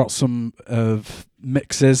so I've got some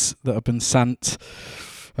mixes that have been sent,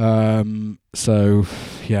 so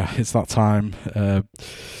yeah, it's that time.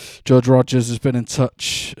 George Rogers has been in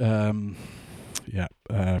touch,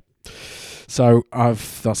 so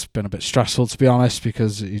that's been a bit stressful, to be honest,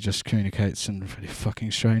 because he just communicates in really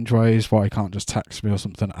fucking strange ways. Why he can't just text me or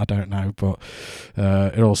something, I don't know. But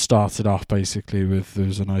it all started off basically with, there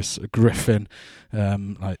was a nice griffin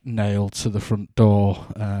like nailed to the front door.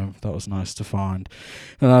 That was nice to find.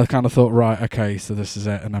 And I kind of thought, right, okay, so this is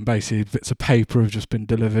it. And then basically bits of paper have just been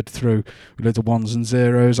delivered through with little 1s and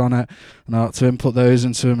 0s on it. And I had to input those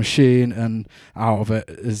into a machine, and out of it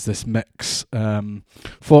is this mix.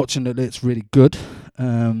 Fortunately, it's really good.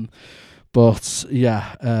 But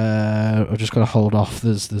yeah, I've just got to hold off.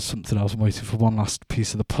 There's something else. I'm waiting for one last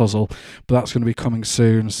piece of the puzzle, but that's going to be coming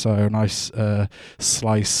soon. So a nice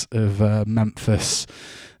slice of Memphis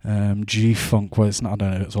G-Funk. Well, it's not, I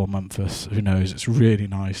don't know if it's all Memphis. Who knows? It's really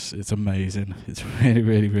nice. It's amazing. It's really,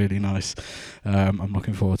 really, really nice. I'm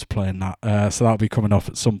looking forward to playing that. So that'll be coming off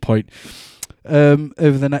at some point.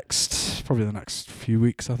 Over the next few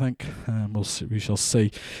weeks, I think. We shall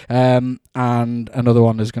see. And another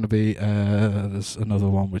one is going to be there's another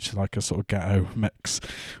one which is like a sort of ghetto mix,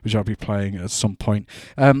 which I'll be playing at some point.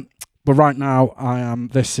 But right now,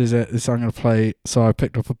 this is it. I'm going to play. So I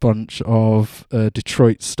picked up a bunch of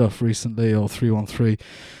Detroit stuff recently, or 313.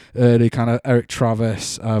 Early kind of Eric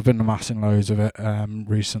Travis. I've been amassing loads of it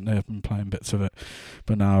recently. I've been playing bits of it,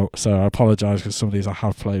 but now, so I apologise because some of these I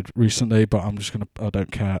have played recently, but I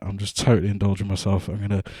don't care. I'm just totally indulging myself. I'm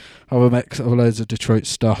gonna have a mix of loads of Detroit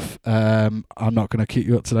stuff. I'm not gonna keep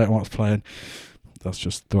you up to date on what's playing. That's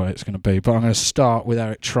just the way it's gonna be. But I'm gonna start with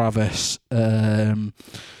Eric Travis.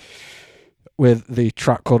 With the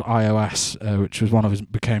track called I.O.S, which was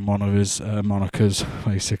became one of his monikers,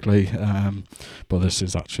 basically. But this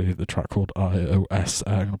is actually the track called I.O.S.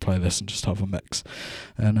 I'm going to play this and just have a mix.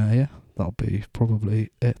 And yeah, that'll be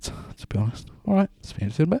probably it, to be honest. Alright,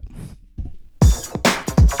 speak to you in a bit.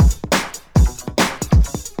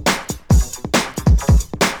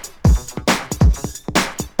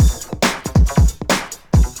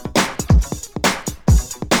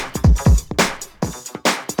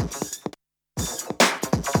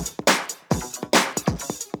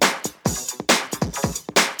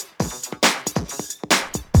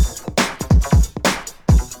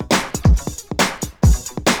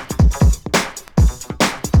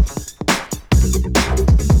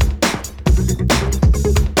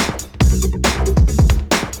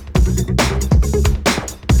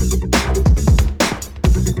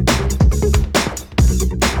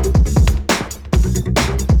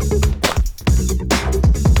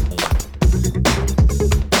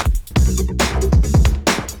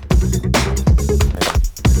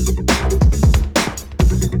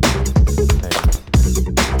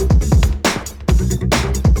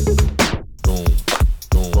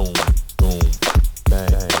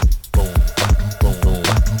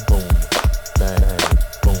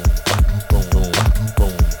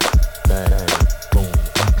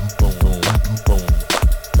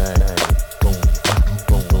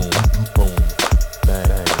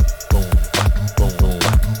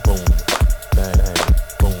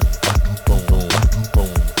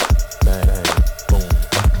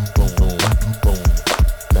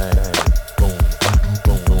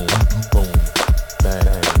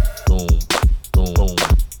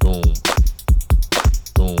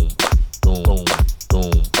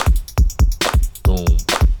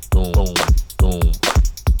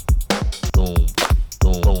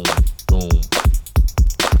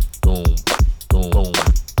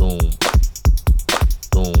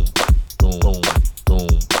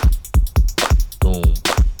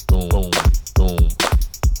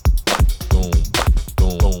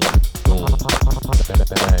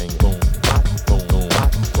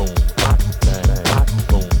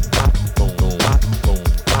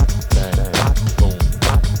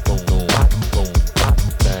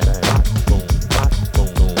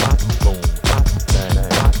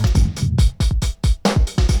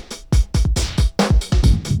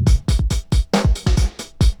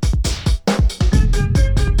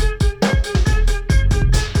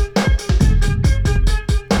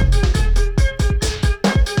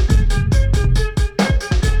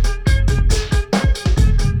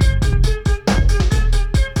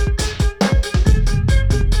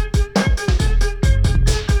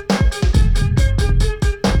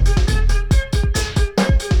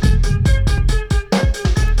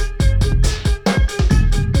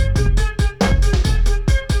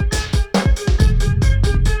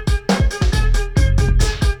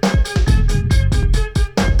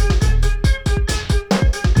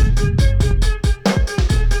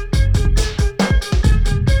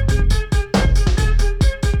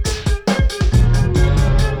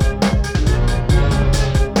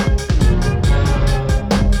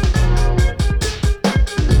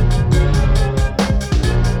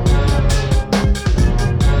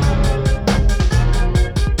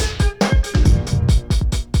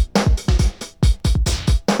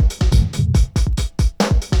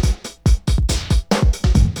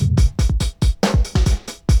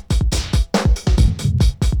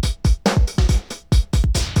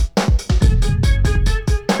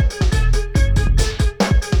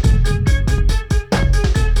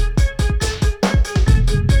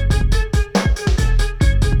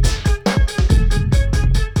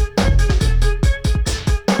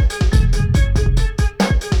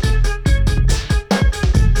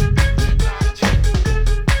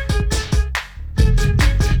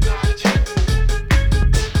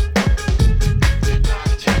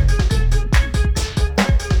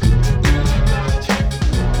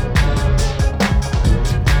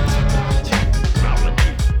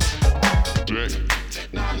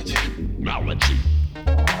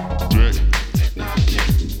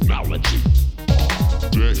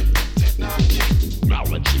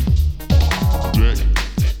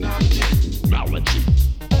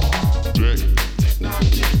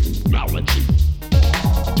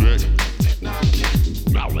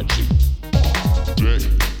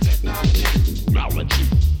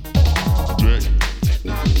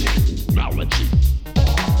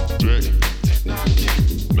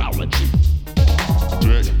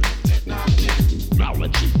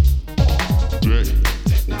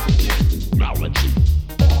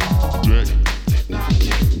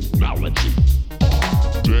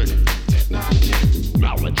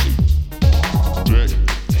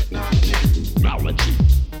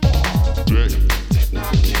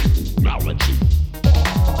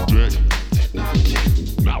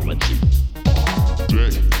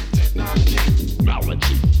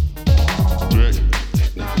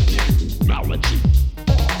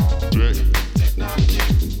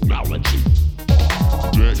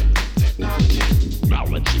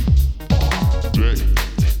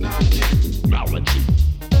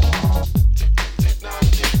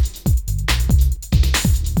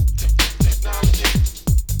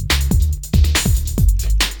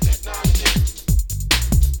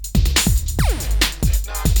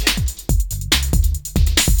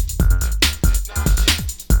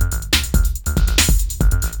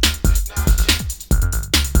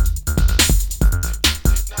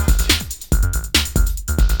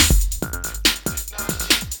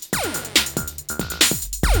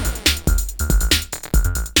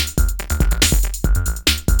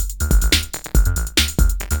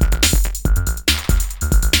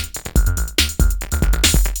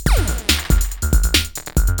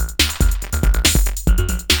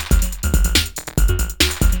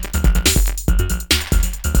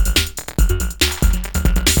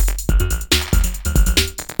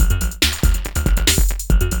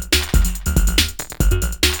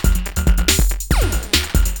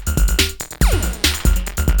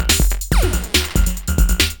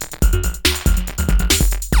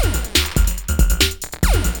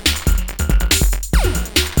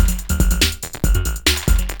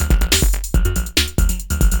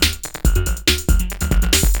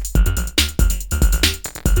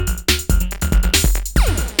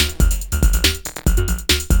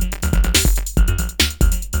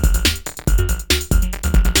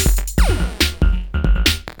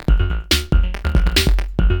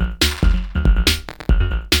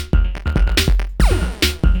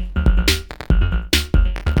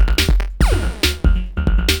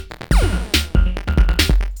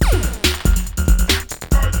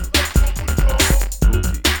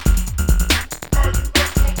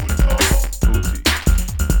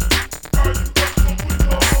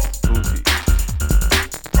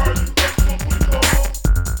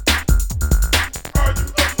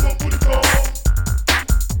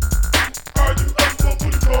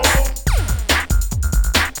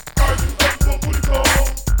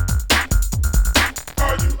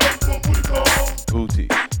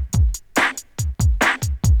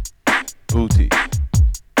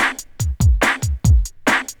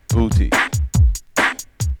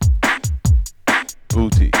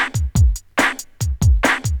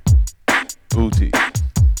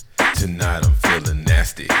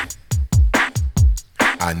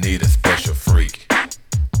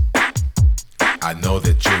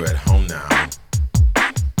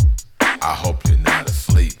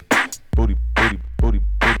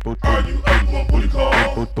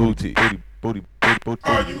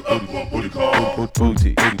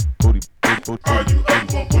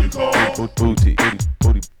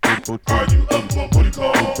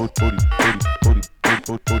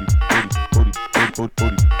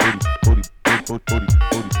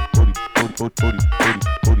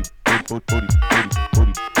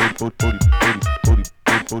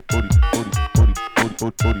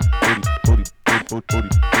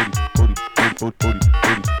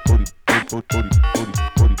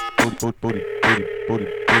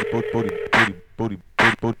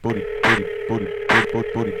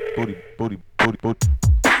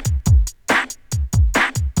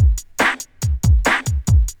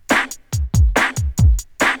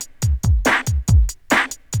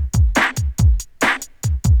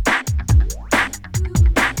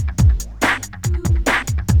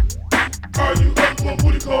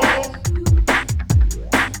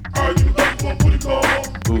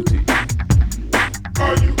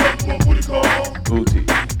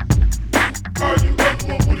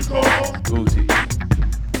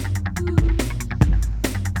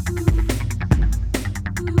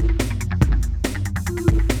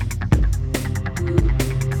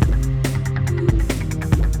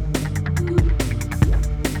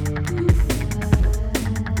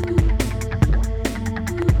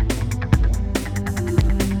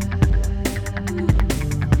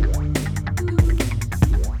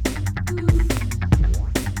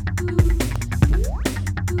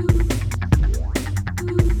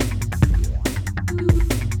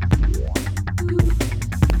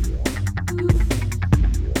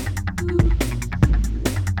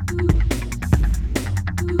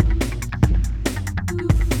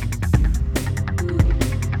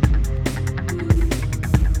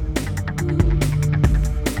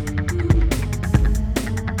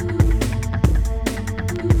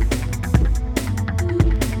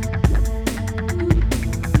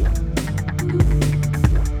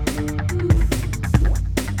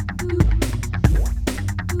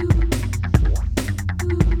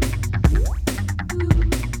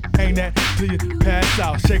 till you pass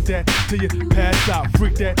out. Shake that till you pass out.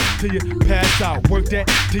 Freak that till you pass out. Work that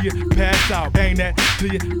till you pass out. Bang that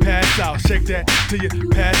till you pass out. Shake that till you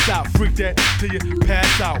pass out. Freak that till you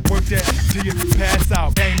pass out. Work that till you pass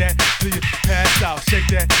out. Bang that till you pass out. Shake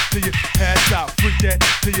that till you pass out. Freak that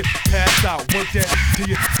till you pass out. Work that till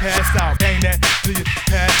you pass out. Bang that till you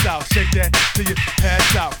pass out. Shake that till you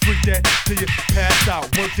pass out. Freak that till you pass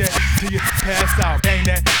out. Work that till you pass out. Bang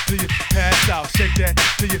that till you pass out. Shake that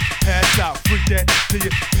till you pass out. Freak that till you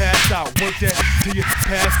pass out. Work that till you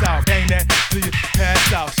pass out. Bang that till you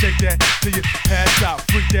pass out. Shake that till you pass out.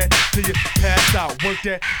 Freak that till you pass out. Work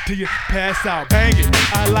that till you pass out. Bang it.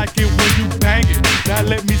 I like it when you bang it. Now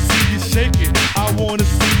let me see you shake it. I wanna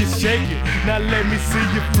see you shake it. Now let me see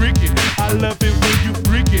you freak it. I love it when you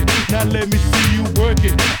freak it. Now let me see you work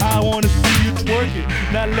it. I wanna see you twerk it.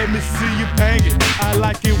 Now let me see you bang it. I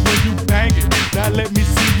like it when you bang it. Now let me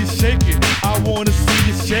see you shake it. I wanna see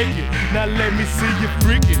you shake it. Now let me see you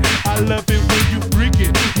freak it. I love it when you freak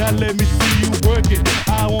it. Now let me see you work it.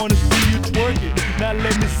 I wanna see you twerk it. Now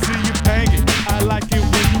let me see you bang it. I like it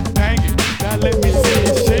when you bang it. Now let me see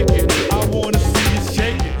you shake it. I wanna see you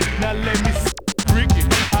shake it. Now let me see you freak it.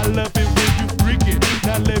 I love it when you freak it.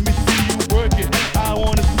 Now let me see you work it. I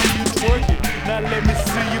wanna see you twerk it. Now let me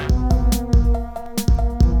see you.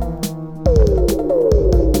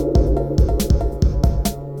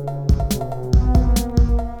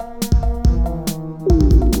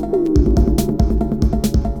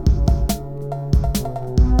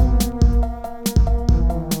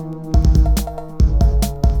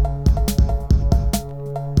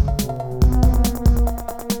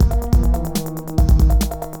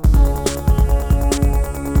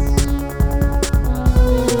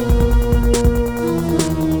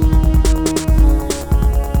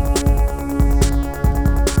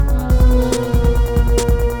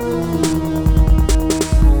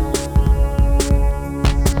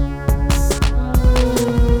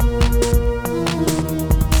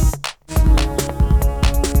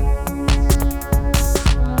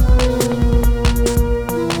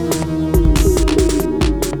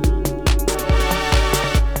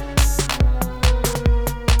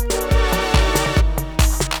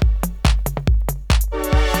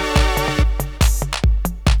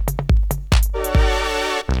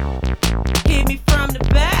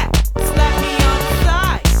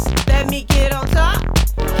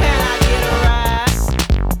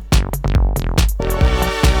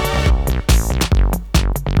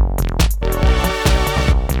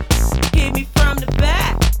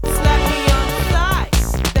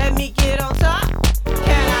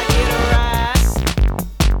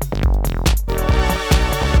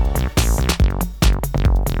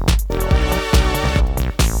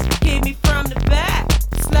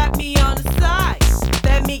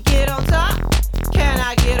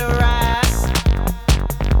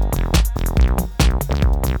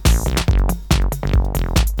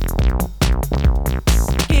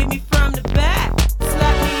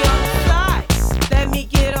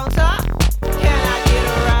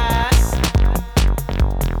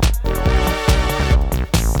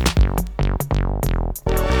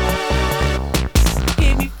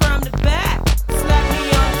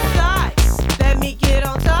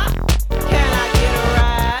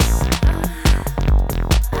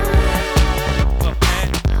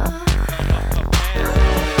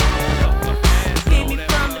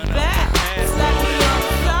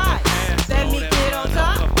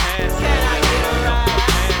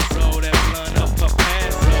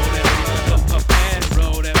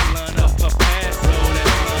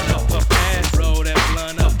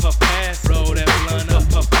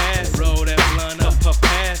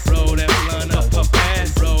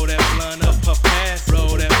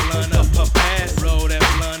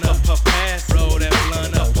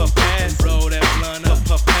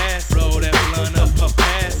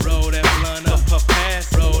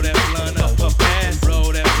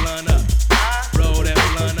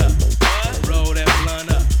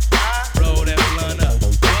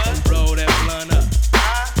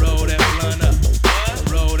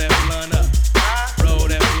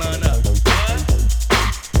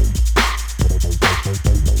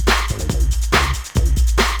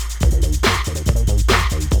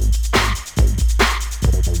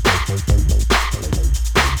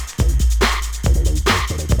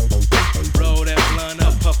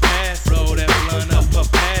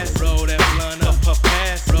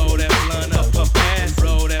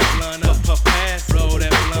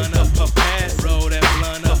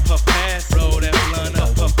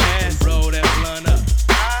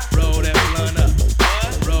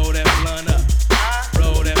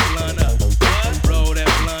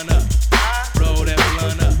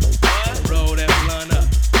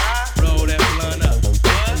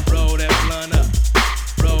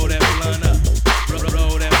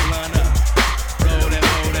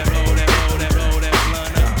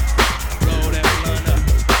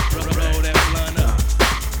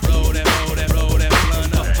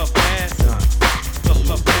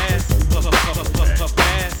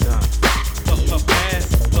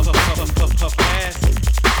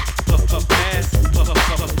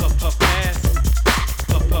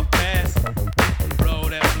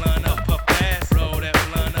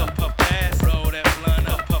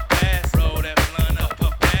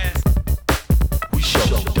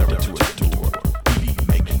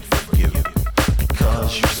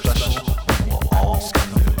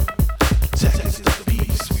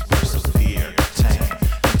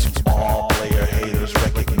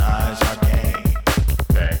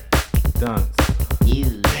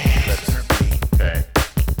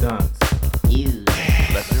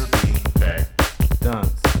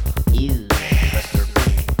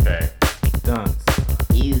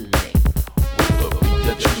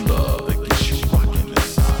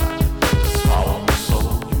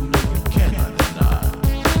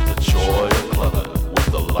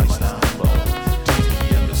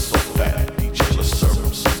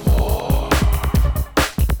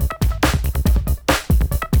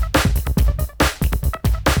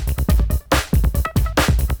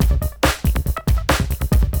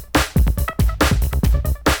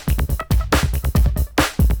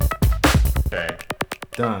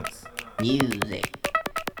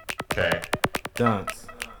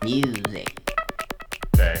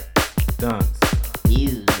 Dance.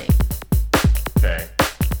 Music. Okay.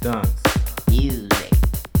 Dance. Music.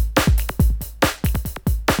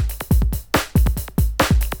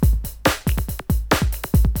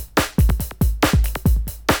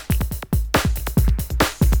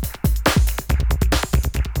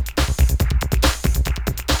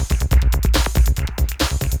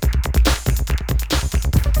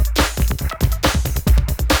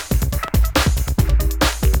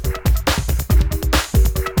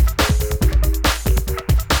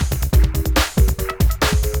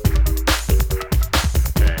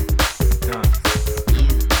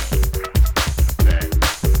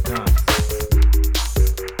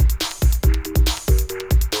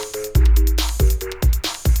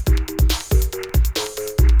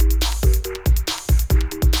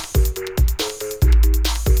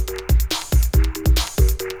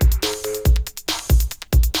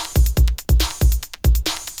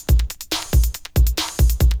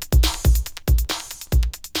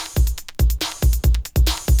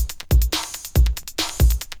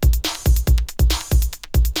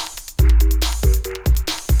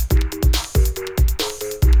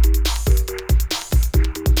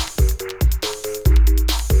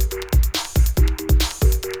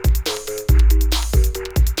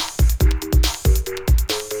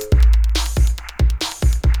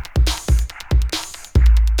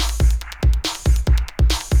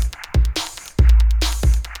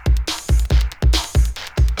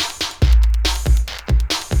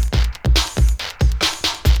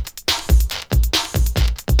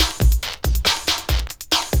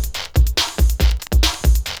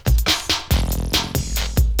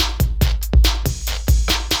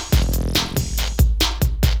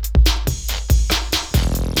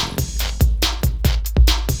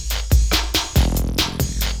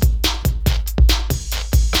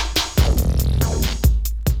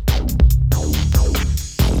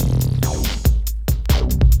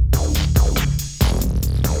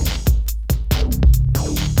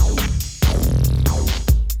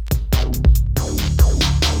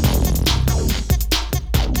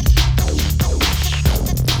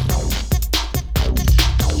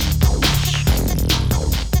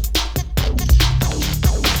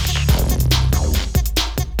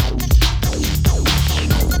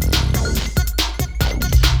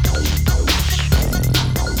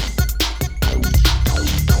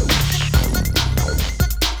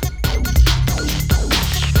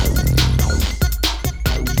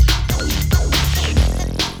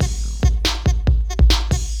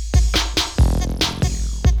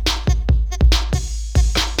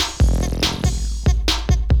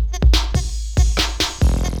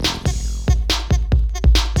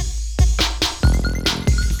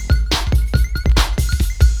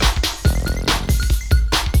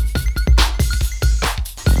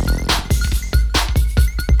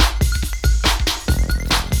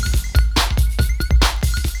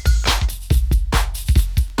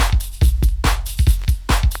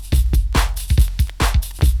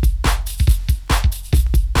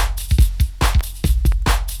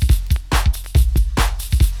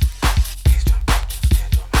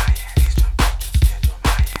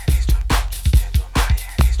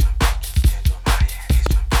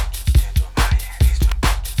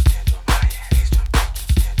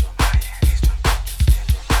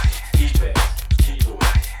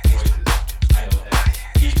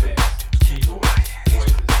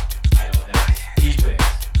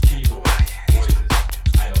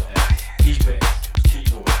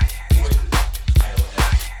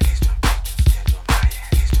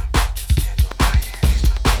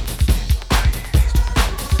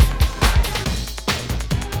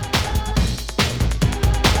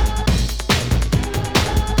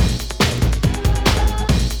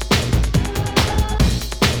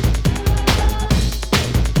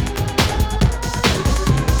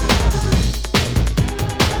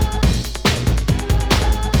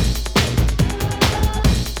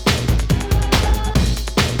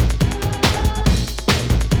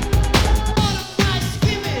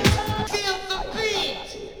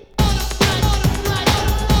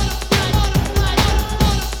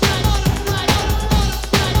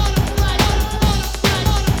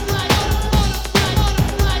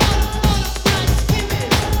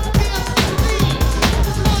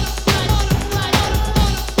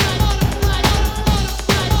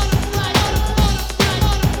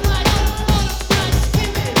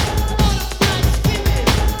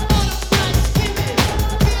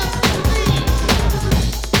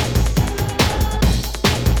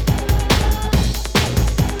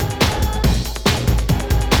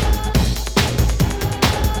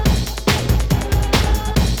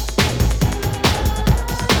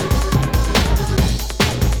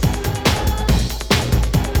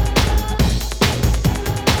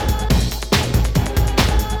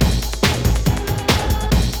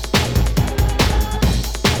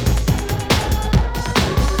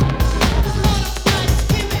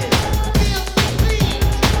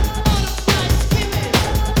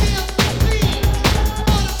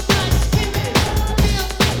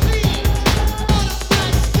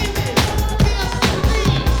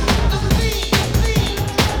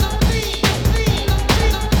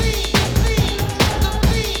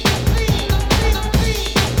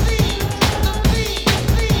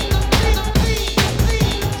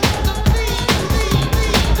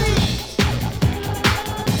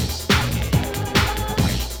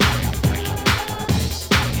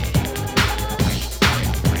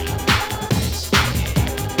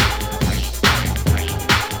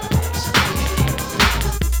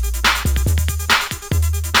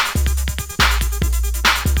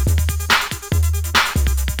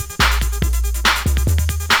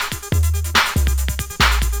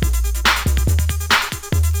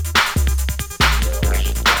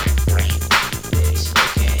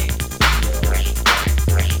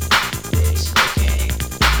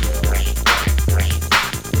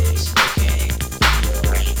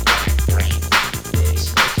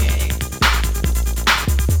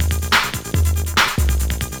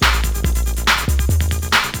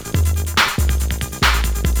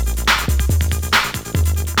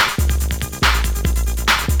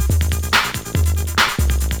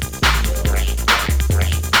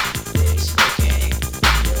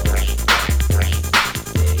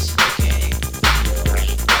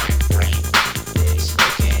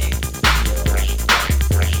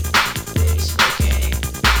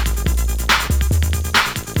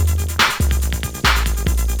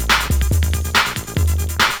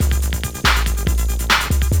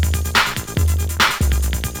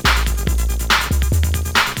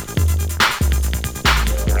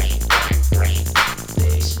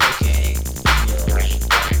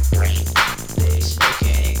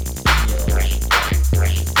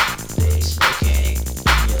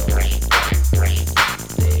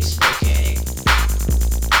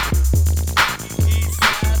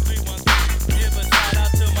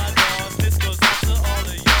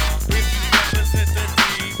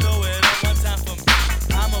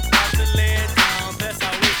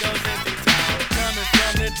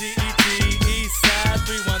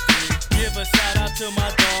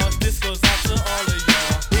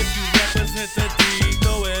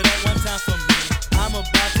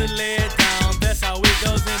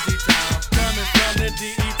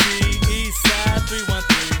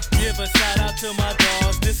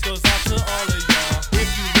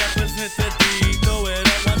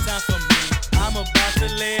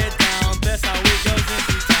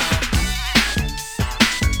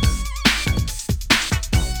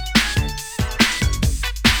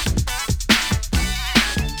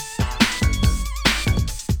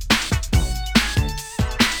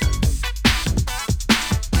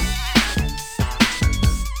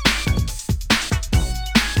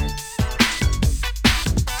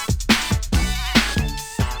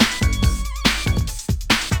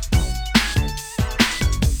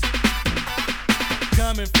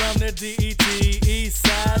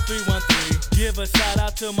 a shout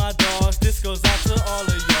out to my dogs, this goes out to all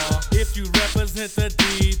of y'all. If you represent the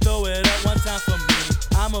D, throw it up one time for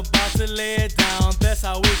me. I'm about to lay it down, that's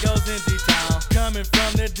how it goes in D-Town. Coming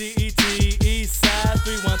from the D.E.T, East Side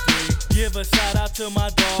 313. Give a shout out to my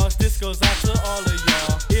dogs, this goes out to all of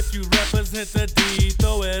y'all. If you represent the D,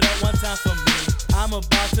 throw it up one time for me. I'm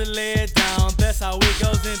about to lay it down, that's how it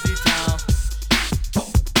goes in D-Town.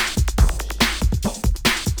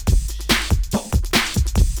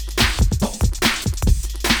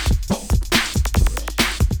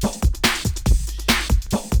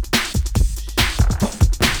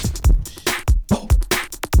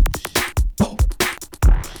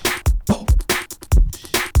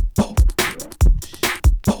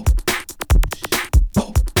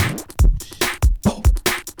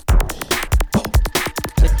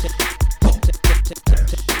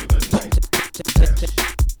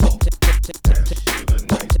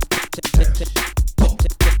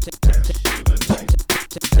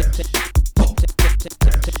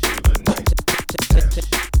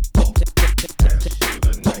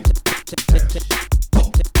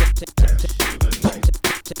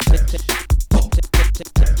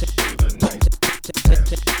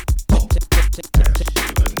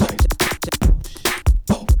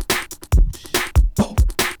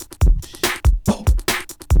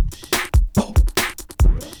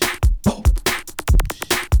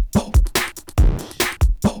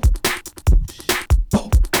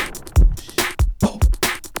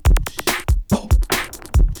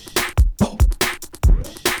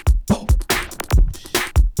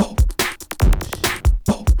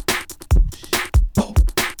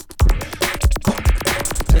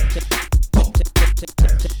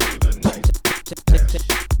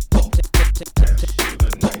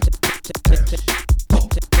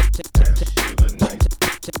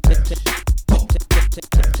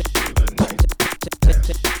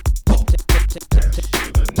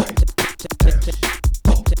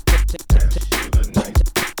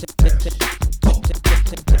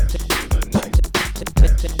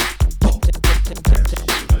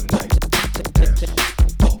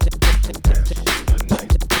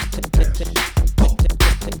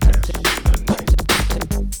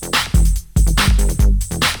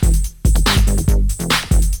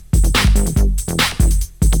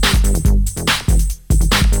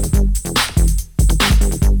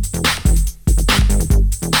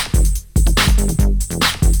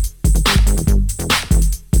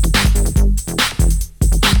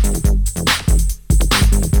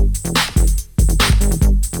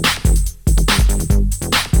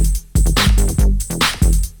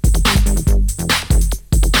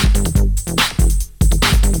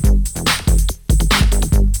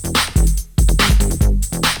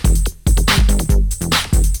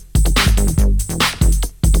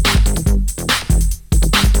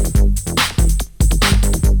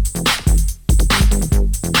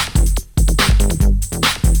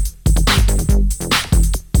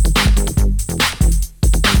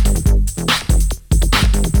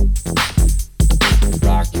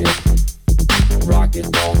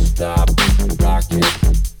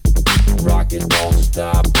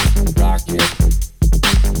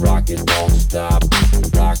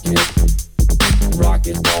 Rock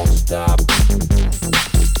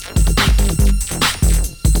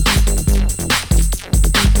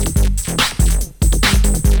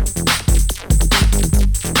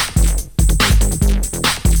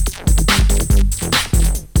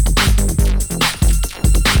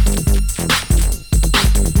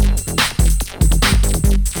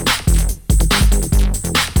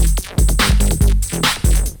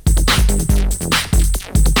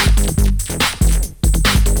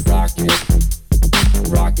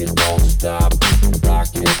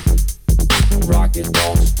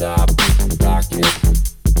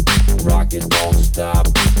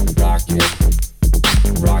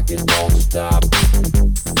it, don't stop.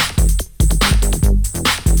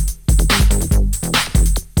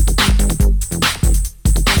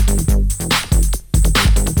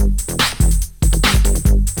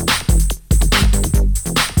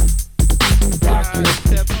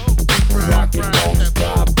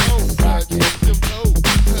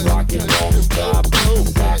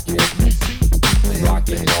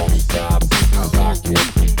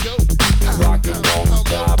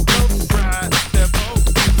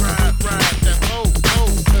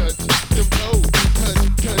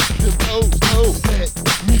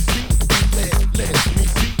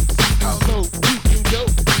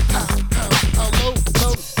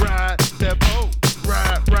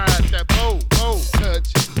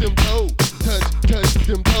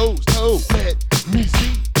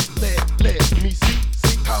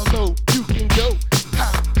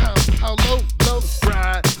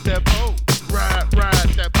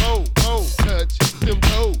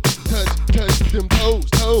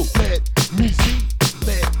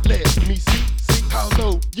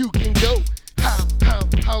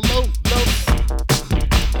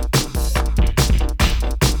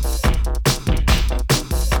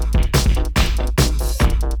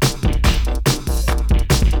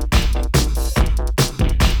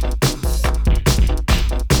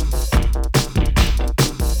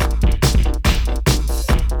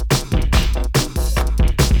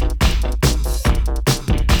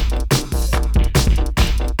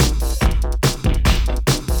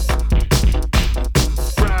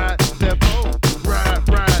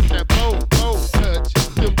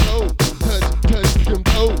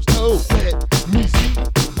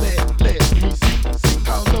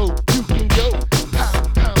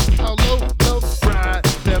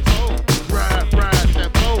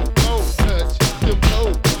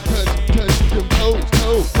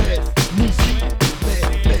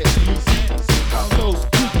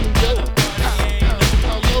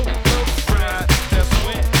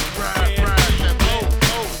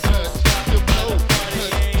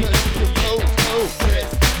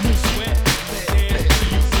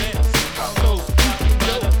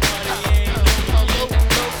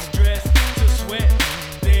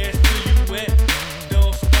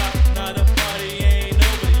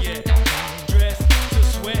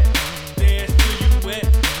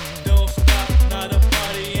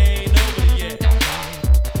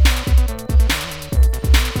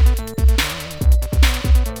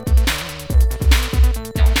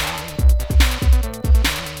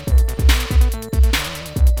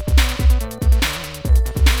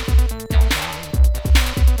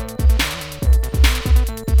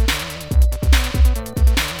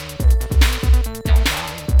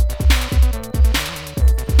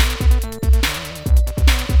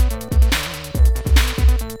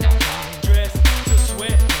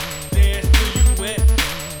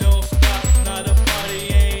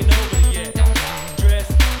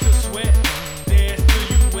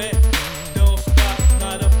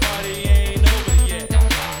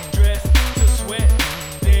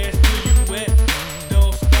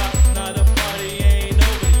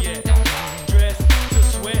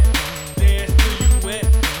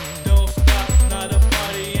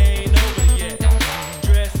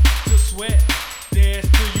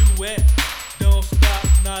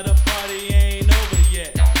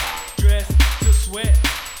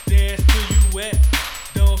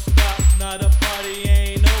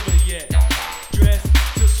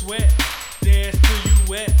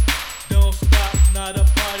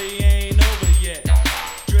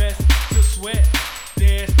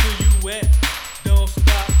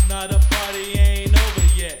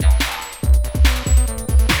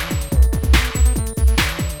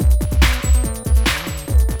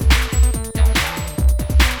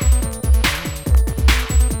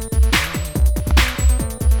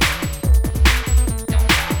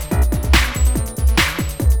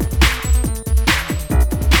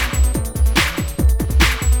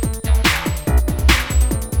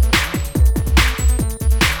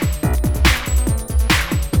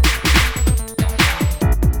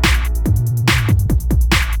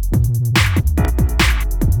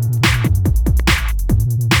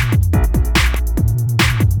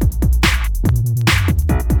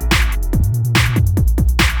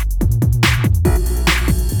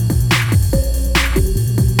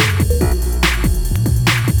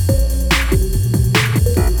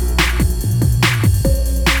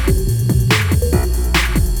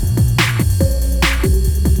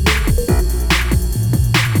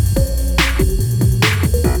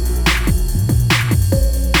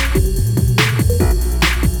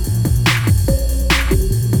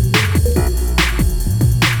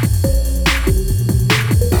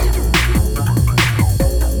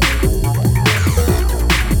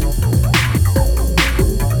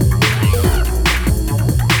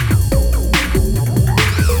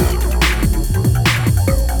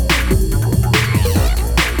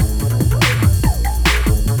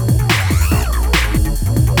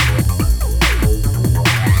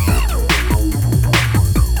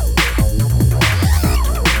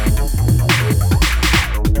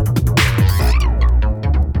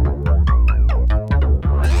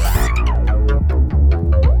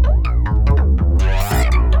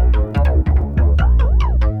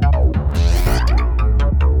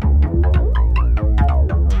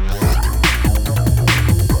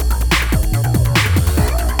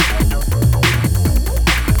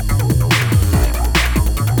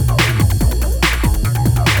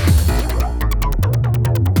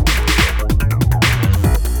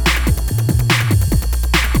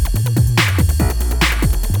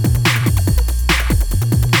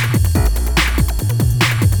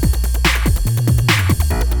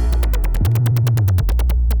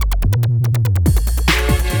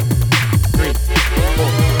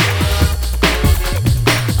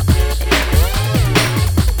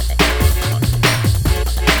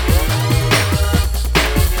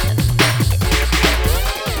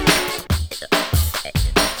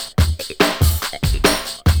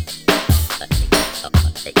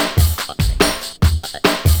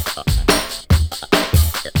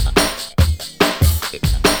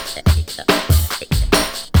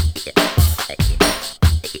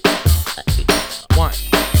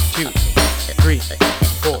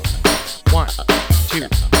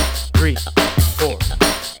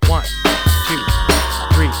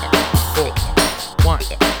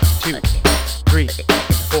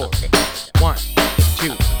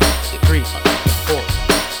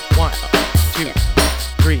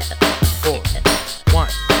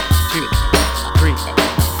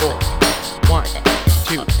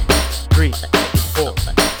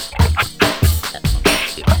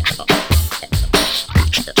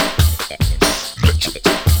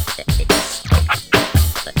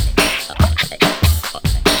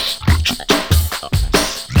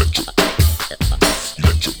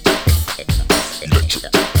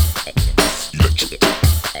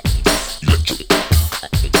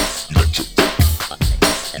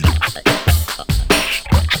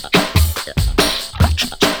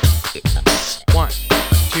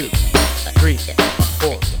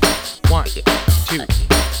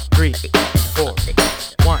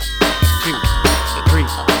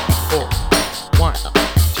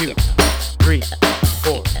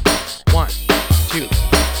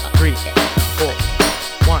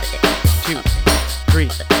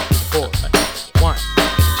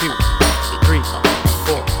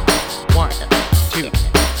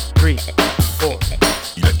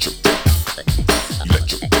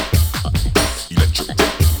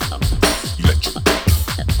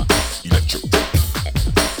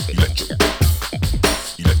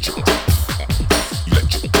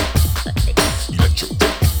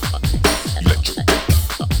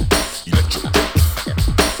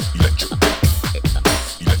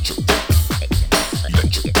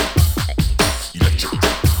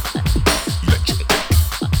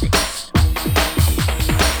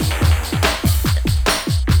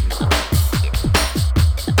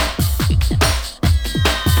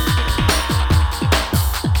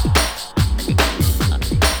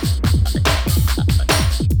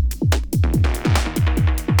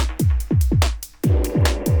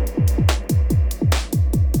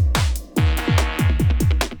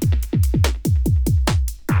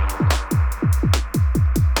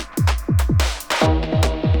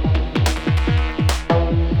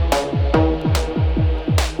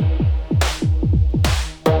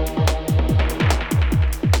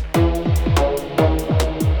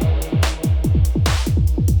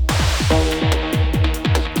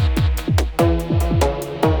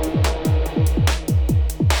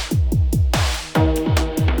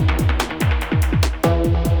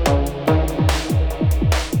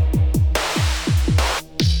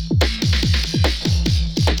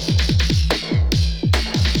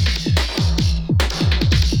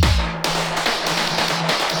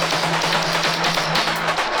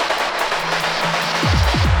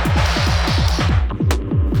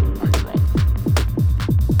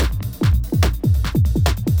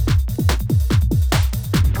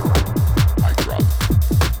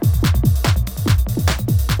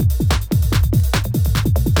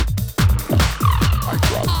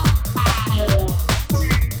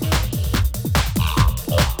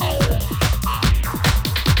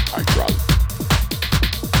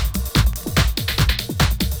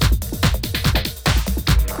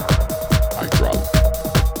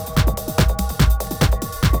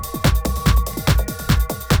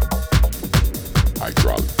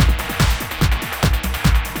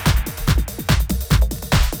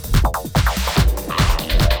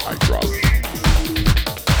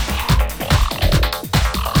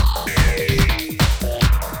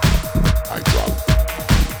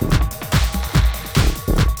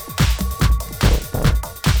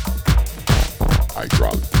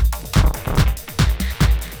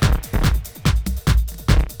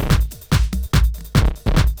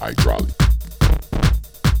 hydraulic,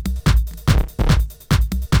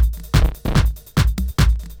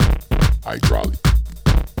 hydraulic,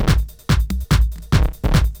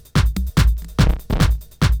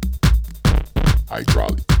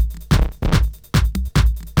 hydraulic,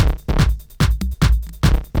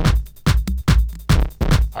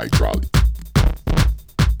 hydraulic,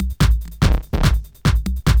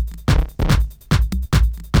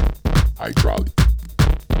 hydraulic,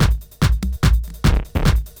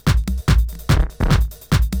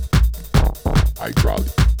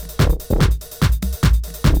 hydraulic,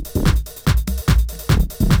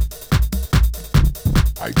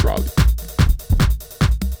 hydraulic,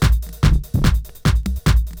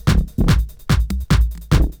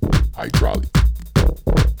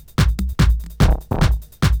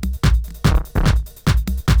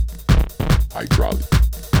 hydraulic, hydraulic,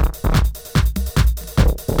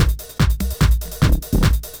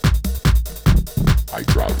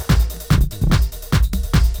 hydraulic,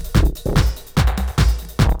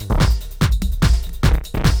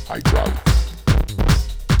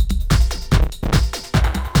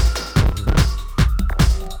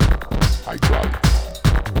 hydraulic,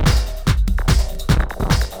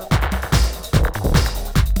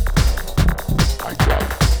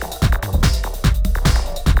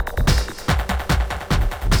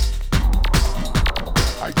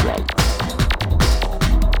 hydraulic,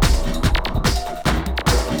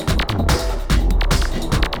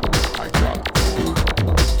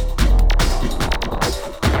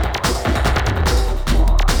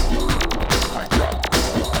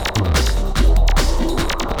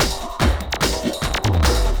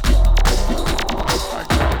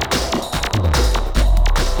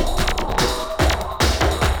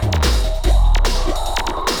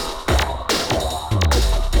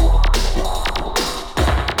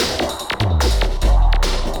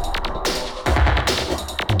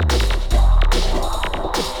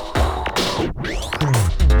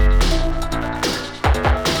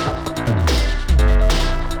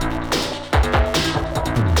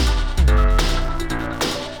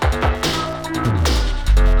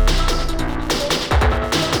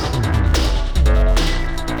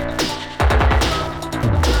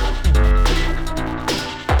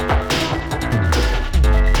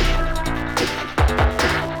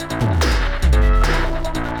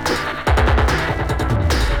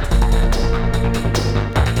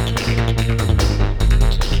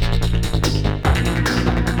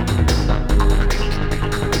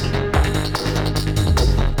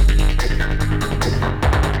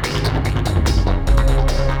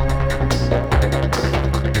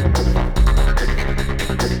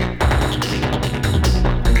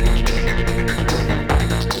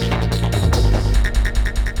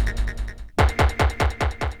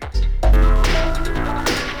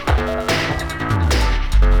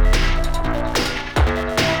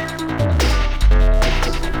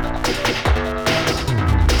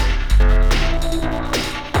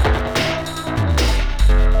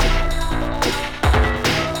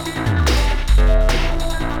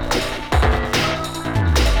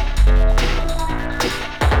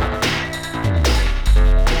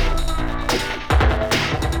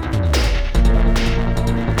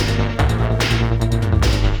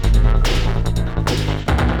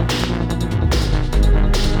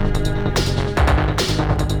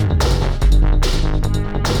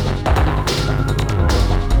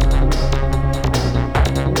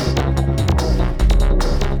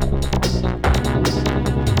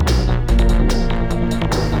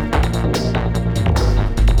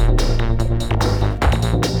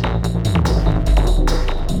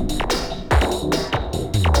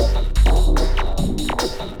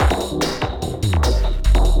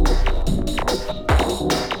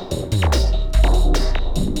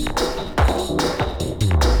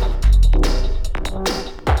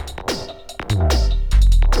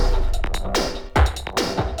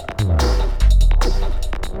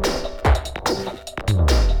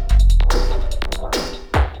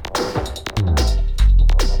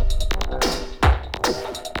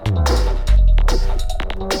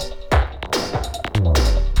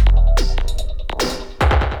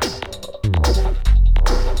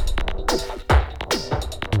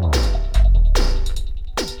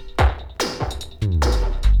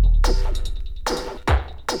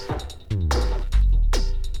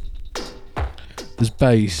 there's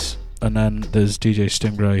bass, and then there's DJ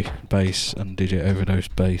Stingray bass and DJ Overdose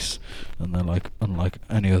bass, and they're like unlike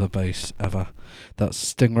any other bass ever.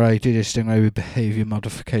 That's Stingray, DJ Stingray with Behavioural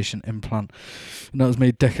Modification Implant, and that was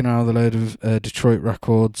me decking out with a load of Detroit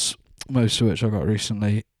records, most of which I got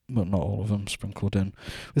recently, but not all of them, sprinkled in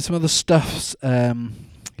with some other stuffs. Yeah,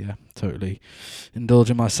 yeah, totally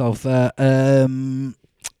indulging myself there.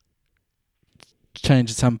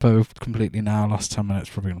 Change the tempo completely now. Last 10 minutes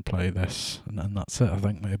probably going to play this, and that's it, I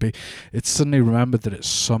think, maybe. It's suddenly remembered that it's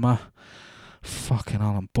summer. Fucking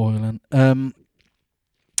hell, I'm boiling.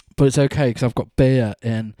 But it's okay, because I've got beer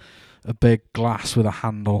in a big glass with a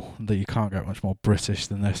handle that you can't get much more British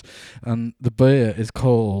than this. And the beer is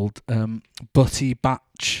called Butty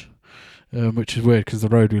Batch, which is weird because the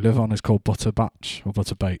road we live on is called Butter Batch, or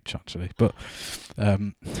Butter Beach, actually. But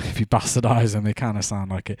if you bastardise them, they kind of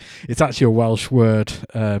sound like it. It's actually a Welsh word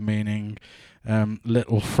meaning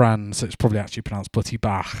little friend, so it's probably actually pronounced Butty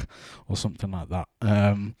Bach or something like that.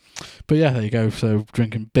 But yeah, there you go. So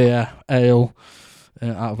drinking beer, ale,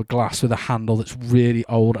 out of a glass with a handle that's really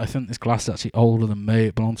old. I think this glass is actually older than me.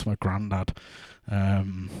 It belonged to my granddad.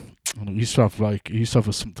 And it used to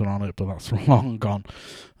have something on it, but that's long gone.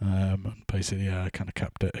 And basically, yeah, I kind of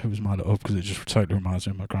kept it. It was my little, because it just totally reminds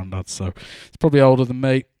me of my granddad. So it's probably older than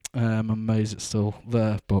me. I'm amazed it's still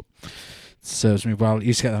there, but it serves me well. I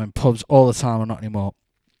used to get them in pubs all the time, and not anymore.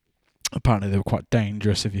 Apparently they were quite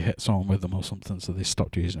dangerous if you hit someone with them or something, so they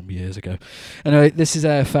stopped using them years ago. Anyway, this is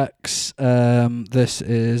Aphex. This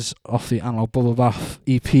is off the Analogue Bubble Bath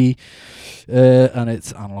EP, and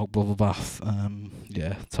it's Analogue Bubble Bath.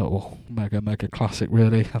 Yeah, total mega classic,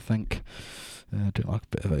 really, I think. I do like a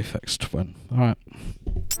bit of Aphex Twin. Alright.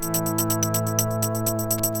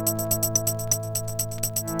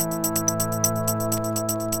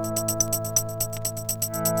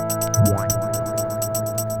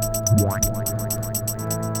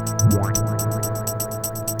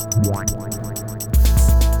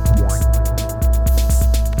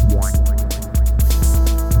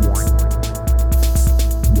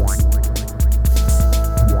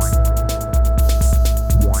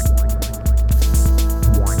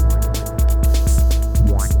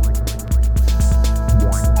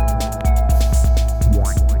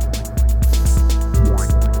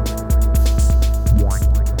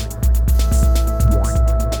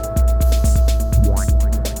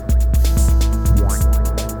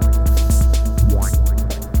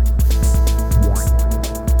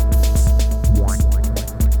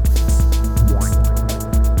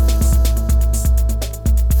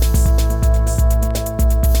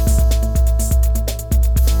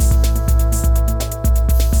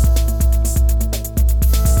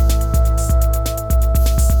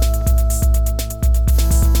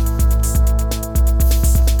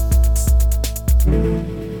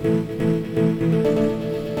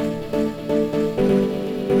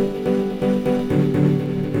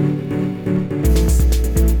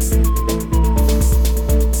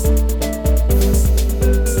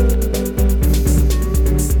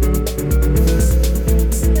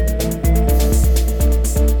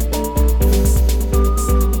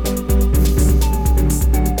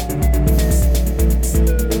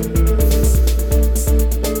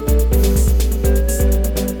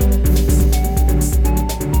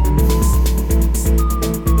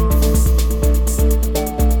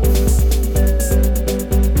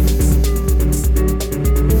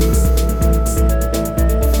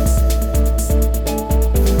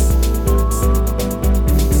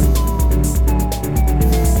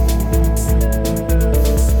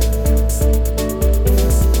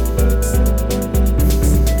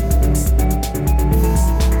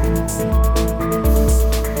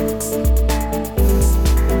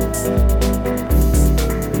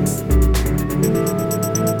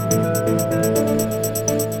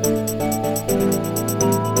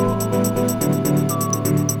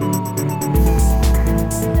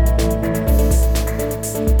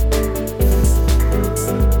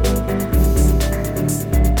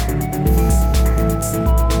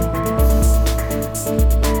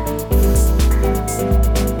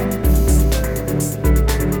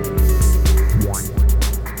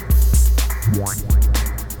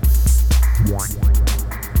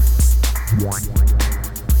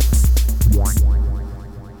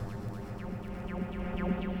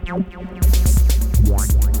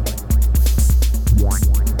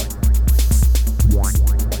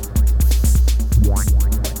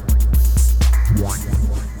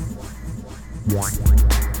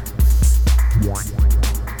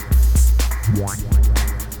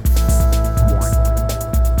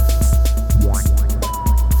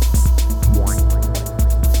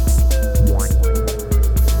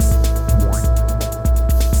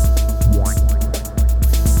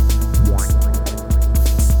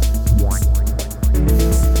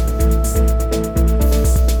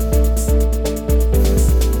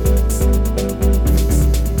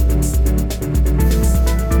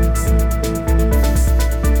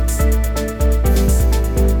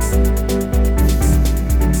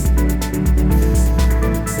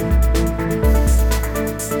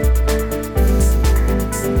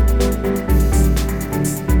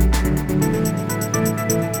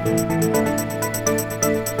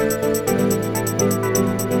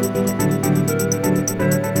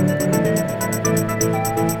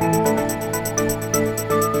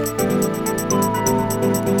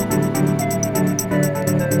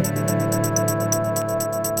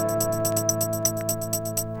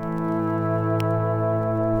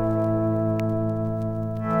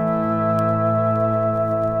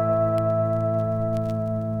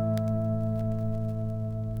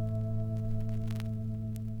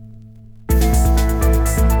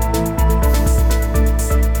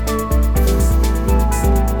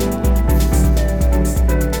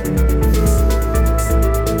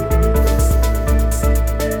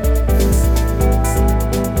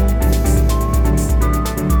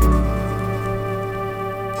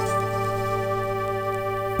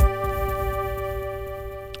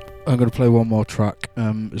 I'm going to play one more track.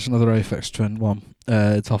 It's another Aphex Twin one.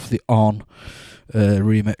 It's off the On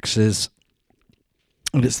remixes.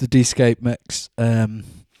 And it's the D-Scape mix.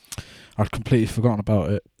 I'd completely forgotten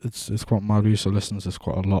about it. It's quite mad. We used to listen to this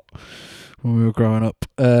quite a lot when we were growing up.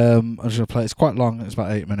 I'm just going to play it. It's quite long. It's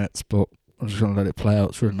about 8 minutes, but I'm just going to let it play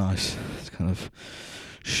out. It's really nice. It's kind of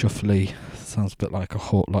shuffly. Sounds a bit like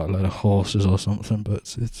a load of horses or something,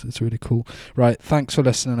 but it's really cool. Right, thanks for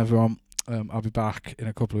listening, everyone. I'll be back in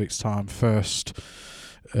a couple of weeks' time. First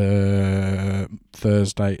Thursday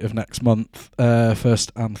of next month.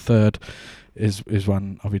 First and third is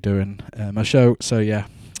when I'll be doing my show. So yeah,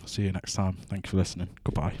 see you next time. Thank you for listening.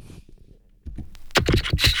 Goodbye.